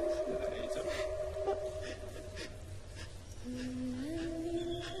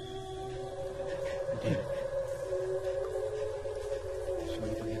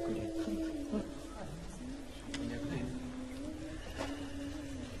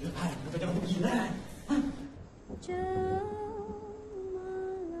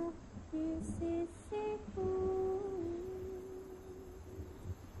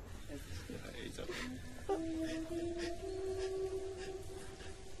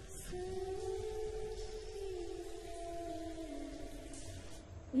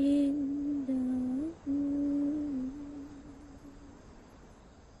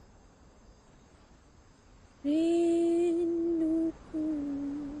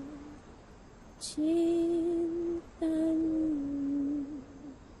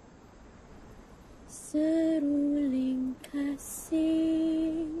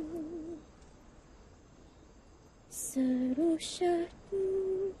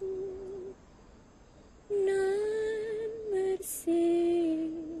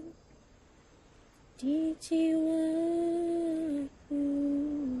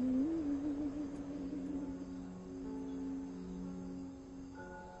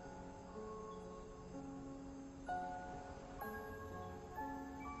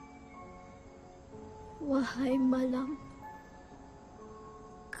 Wahai malam,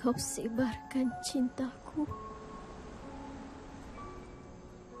 kau sebarkan cintaku.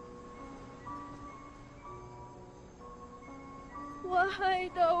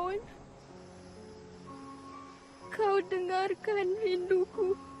 Wahai daun, kau dengarkan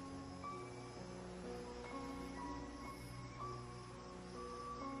rinduku.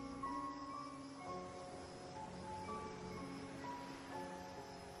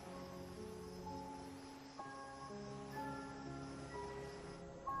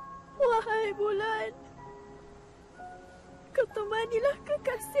 Wahai bulan, kau temanilah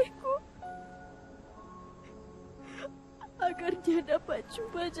kekasihku agar dia dapat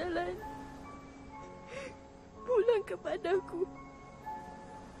cuba jalan pulang kepadaku.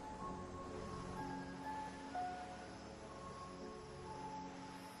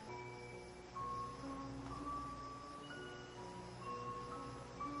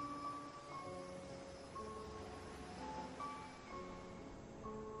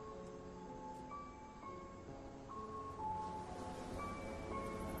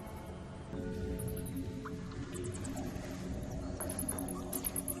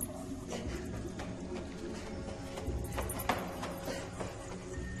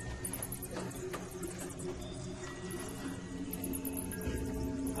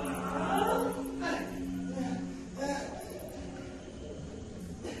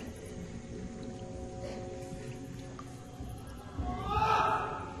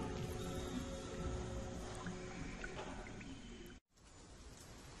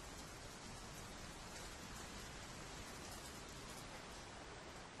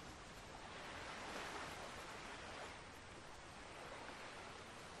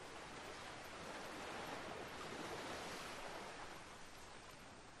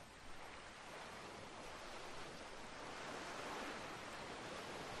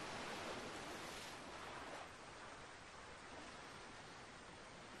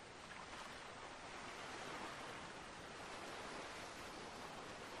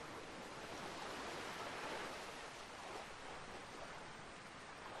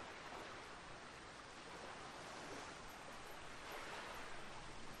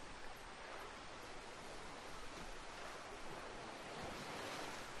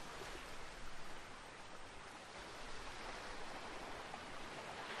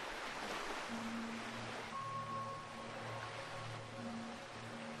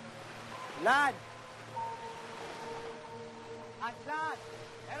 Lan. Aslan.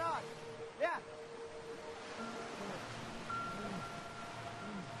 Eros. Ya.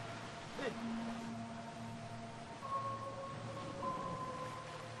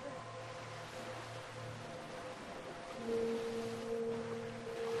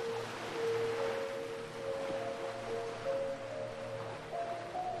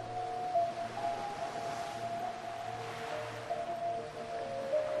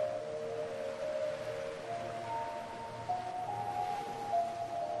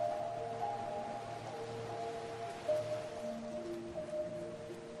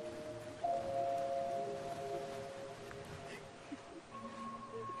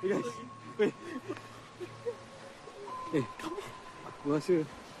 Guys. Aku rasa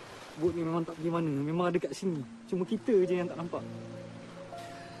bot ni memang tak pergi mana. Memang ada kat sini. Cuma kita je yang tak nampak.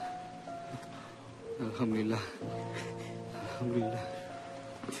 Alhamdulillah. Alhamdulillah.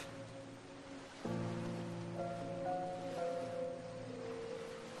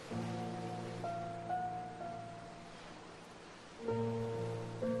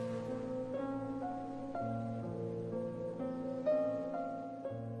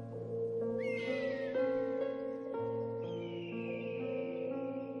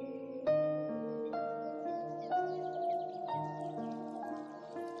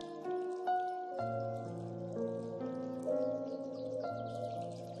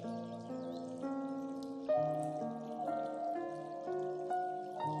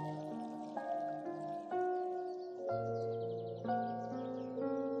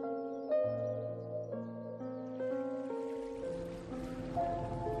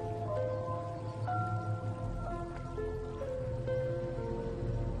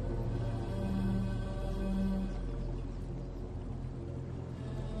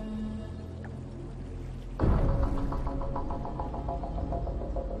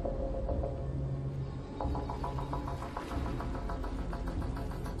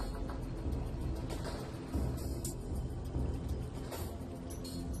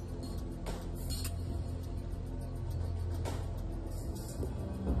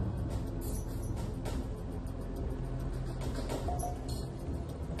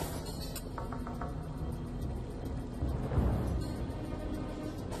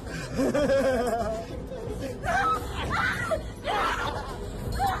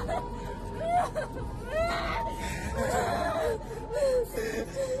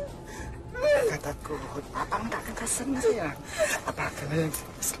 Kakak takut. Abang tak akan kasihan sayang. Abang akan yang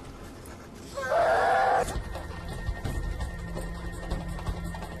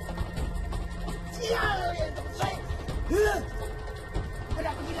Kau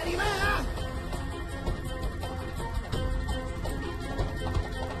nak pergi dari mana?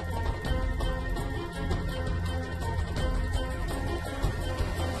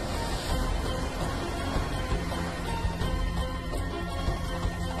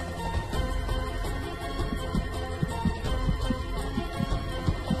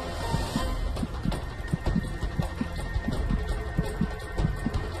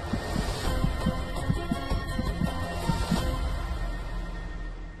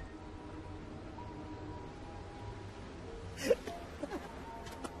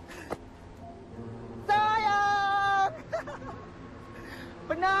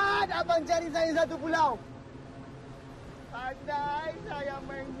 Penat abang cari saya satu pulau. Pandai saya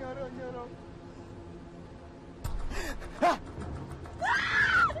main nyorong-nyorong.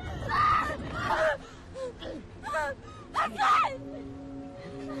 Akan!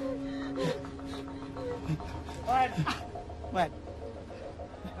 Wan.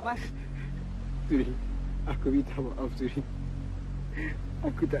 Apa? Suri, aku minta maaf Suri.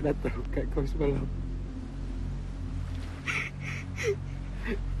 Aku tak datang kat kau semalam.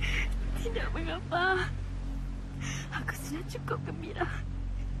 Tidak mengapa. Aku sudah cukup gembira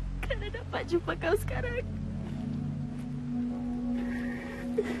kerana dapat jumpa kau sekarang.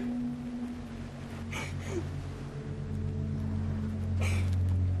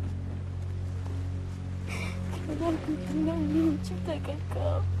 Kerana aku tenang mencintakan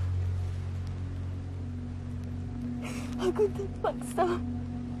kau. Aku terpaksa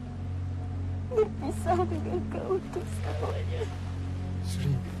berpisah dengan kau untuk selamanya.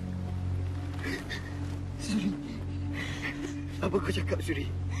 Suri. Suri. Apa kau cakap, Suri?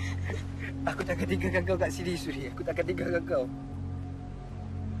 Aku takkan tinggalkan kau kat sini, Suri. Aku takkan tinggalkan kau.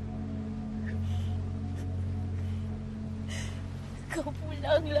 Kau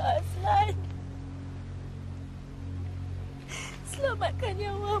pulanglah, Aslan. Selamatkan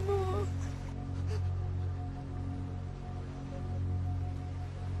nyawamu.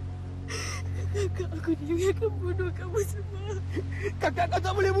 Kakak aku dia akan bunuh kamu semua. Kakak kau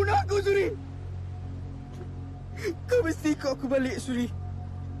tak boleh bunuh aku, Suri. Kau mesti ikut aku balik, Suri.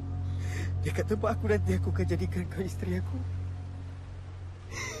 Dekat tempat aku nanti aku akan jadikan kau isteri aku.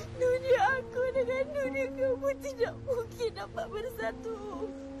 Dunia aku dengan dunia kamu tidak mungkin dapat bersatu.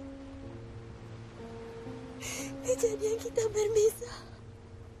 Kejadian kita berbeza.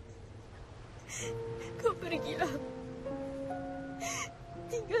 Kau pergilah.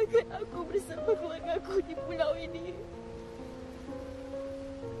 Tinggalkan aku bersama keluarga aku di pulau ini.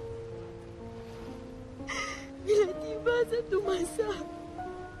 Bila tiba satu masa,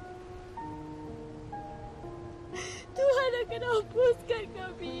 Tuhan akan hapuskan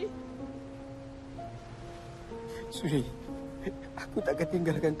kami. Suri, aku takkan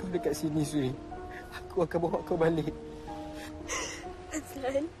tinggalkan kau dekat sini, Suri. Aku akan bawa kau balik.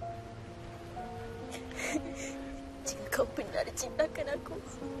 Azlan, jika kau benar cintakan aku,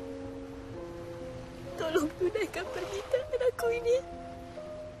 tolong tunaikan permintaan aku ini.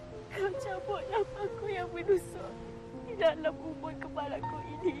 Kau cabut nafasku yang menusuk di dalam umur kepalaku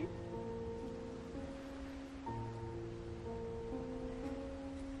ini.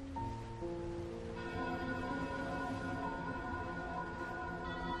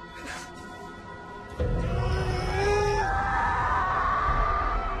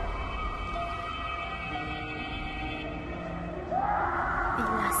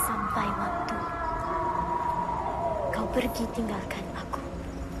 Bila sampai waktu kau pergi tinggalkan aku,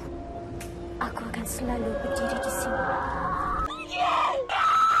 aku akan selalu berdiri di sini.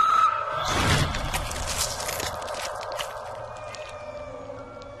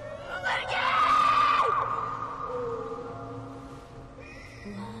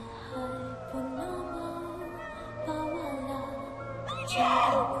 Wahai purnama, bawalah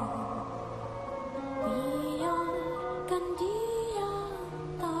cintaku, biarkan dia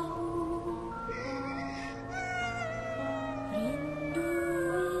tahu rindu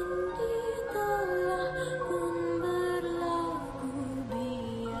ini telah pun berlaku,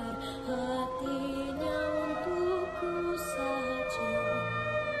 biar hatinya untukku saja.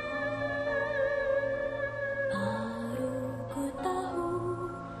 Baru ku tahu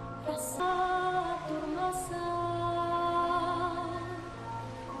rasa atur masa,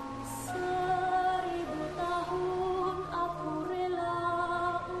 1000 tahun aku rela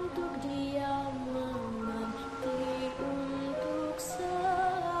untuk dia menanti untuk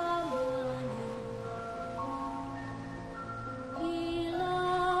selamanya.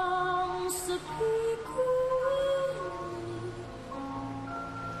 Hilang sepiku ini,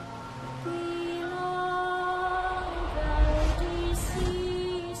 hilang kau di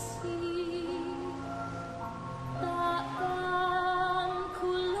sisi, takkan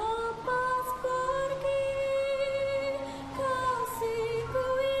ku lepas pergi kasihku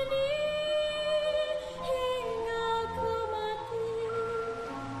ini hingga ku mati.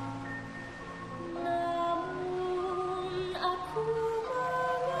 Namun aku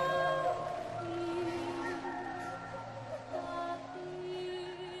mengerti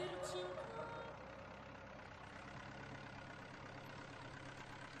takdir cinta.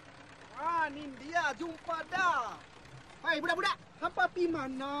 Ni dia jumpa dah. Hai budak-budak, hampa pi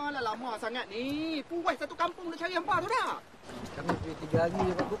mana lah lama sangat ni? Puas satu kampung nak cari hampa tu dah. Kami pergi 3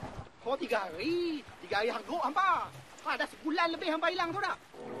 hari, Pak Guru. Oh 3 hari. 3 hari haruk hampa. Dah sebulan lebih hampa hilang tu dah.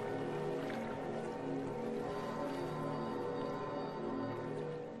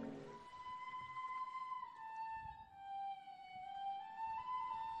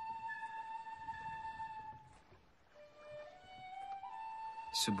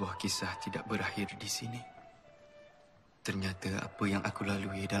 Sebuah kisah tidak berakhir di sini. Ternyata apa yang aku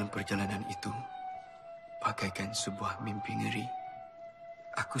lalui dalam perjalanan itu bagaikan sebuah mimpi ngeri.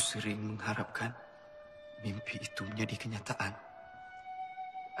 Aku sering mengharapkan mimpi itu menjadi kenyataan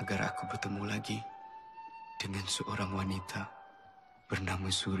agar aku bertemu lagi dengan seorang wanita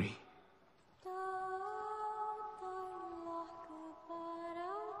bernama Suri. Datanglah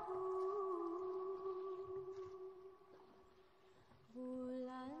kepadaku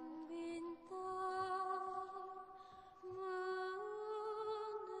bulan bintang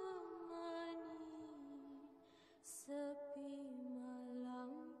menemani sepi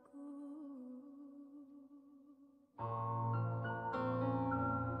malamku.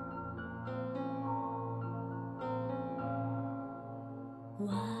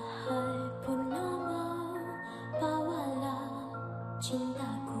 Wah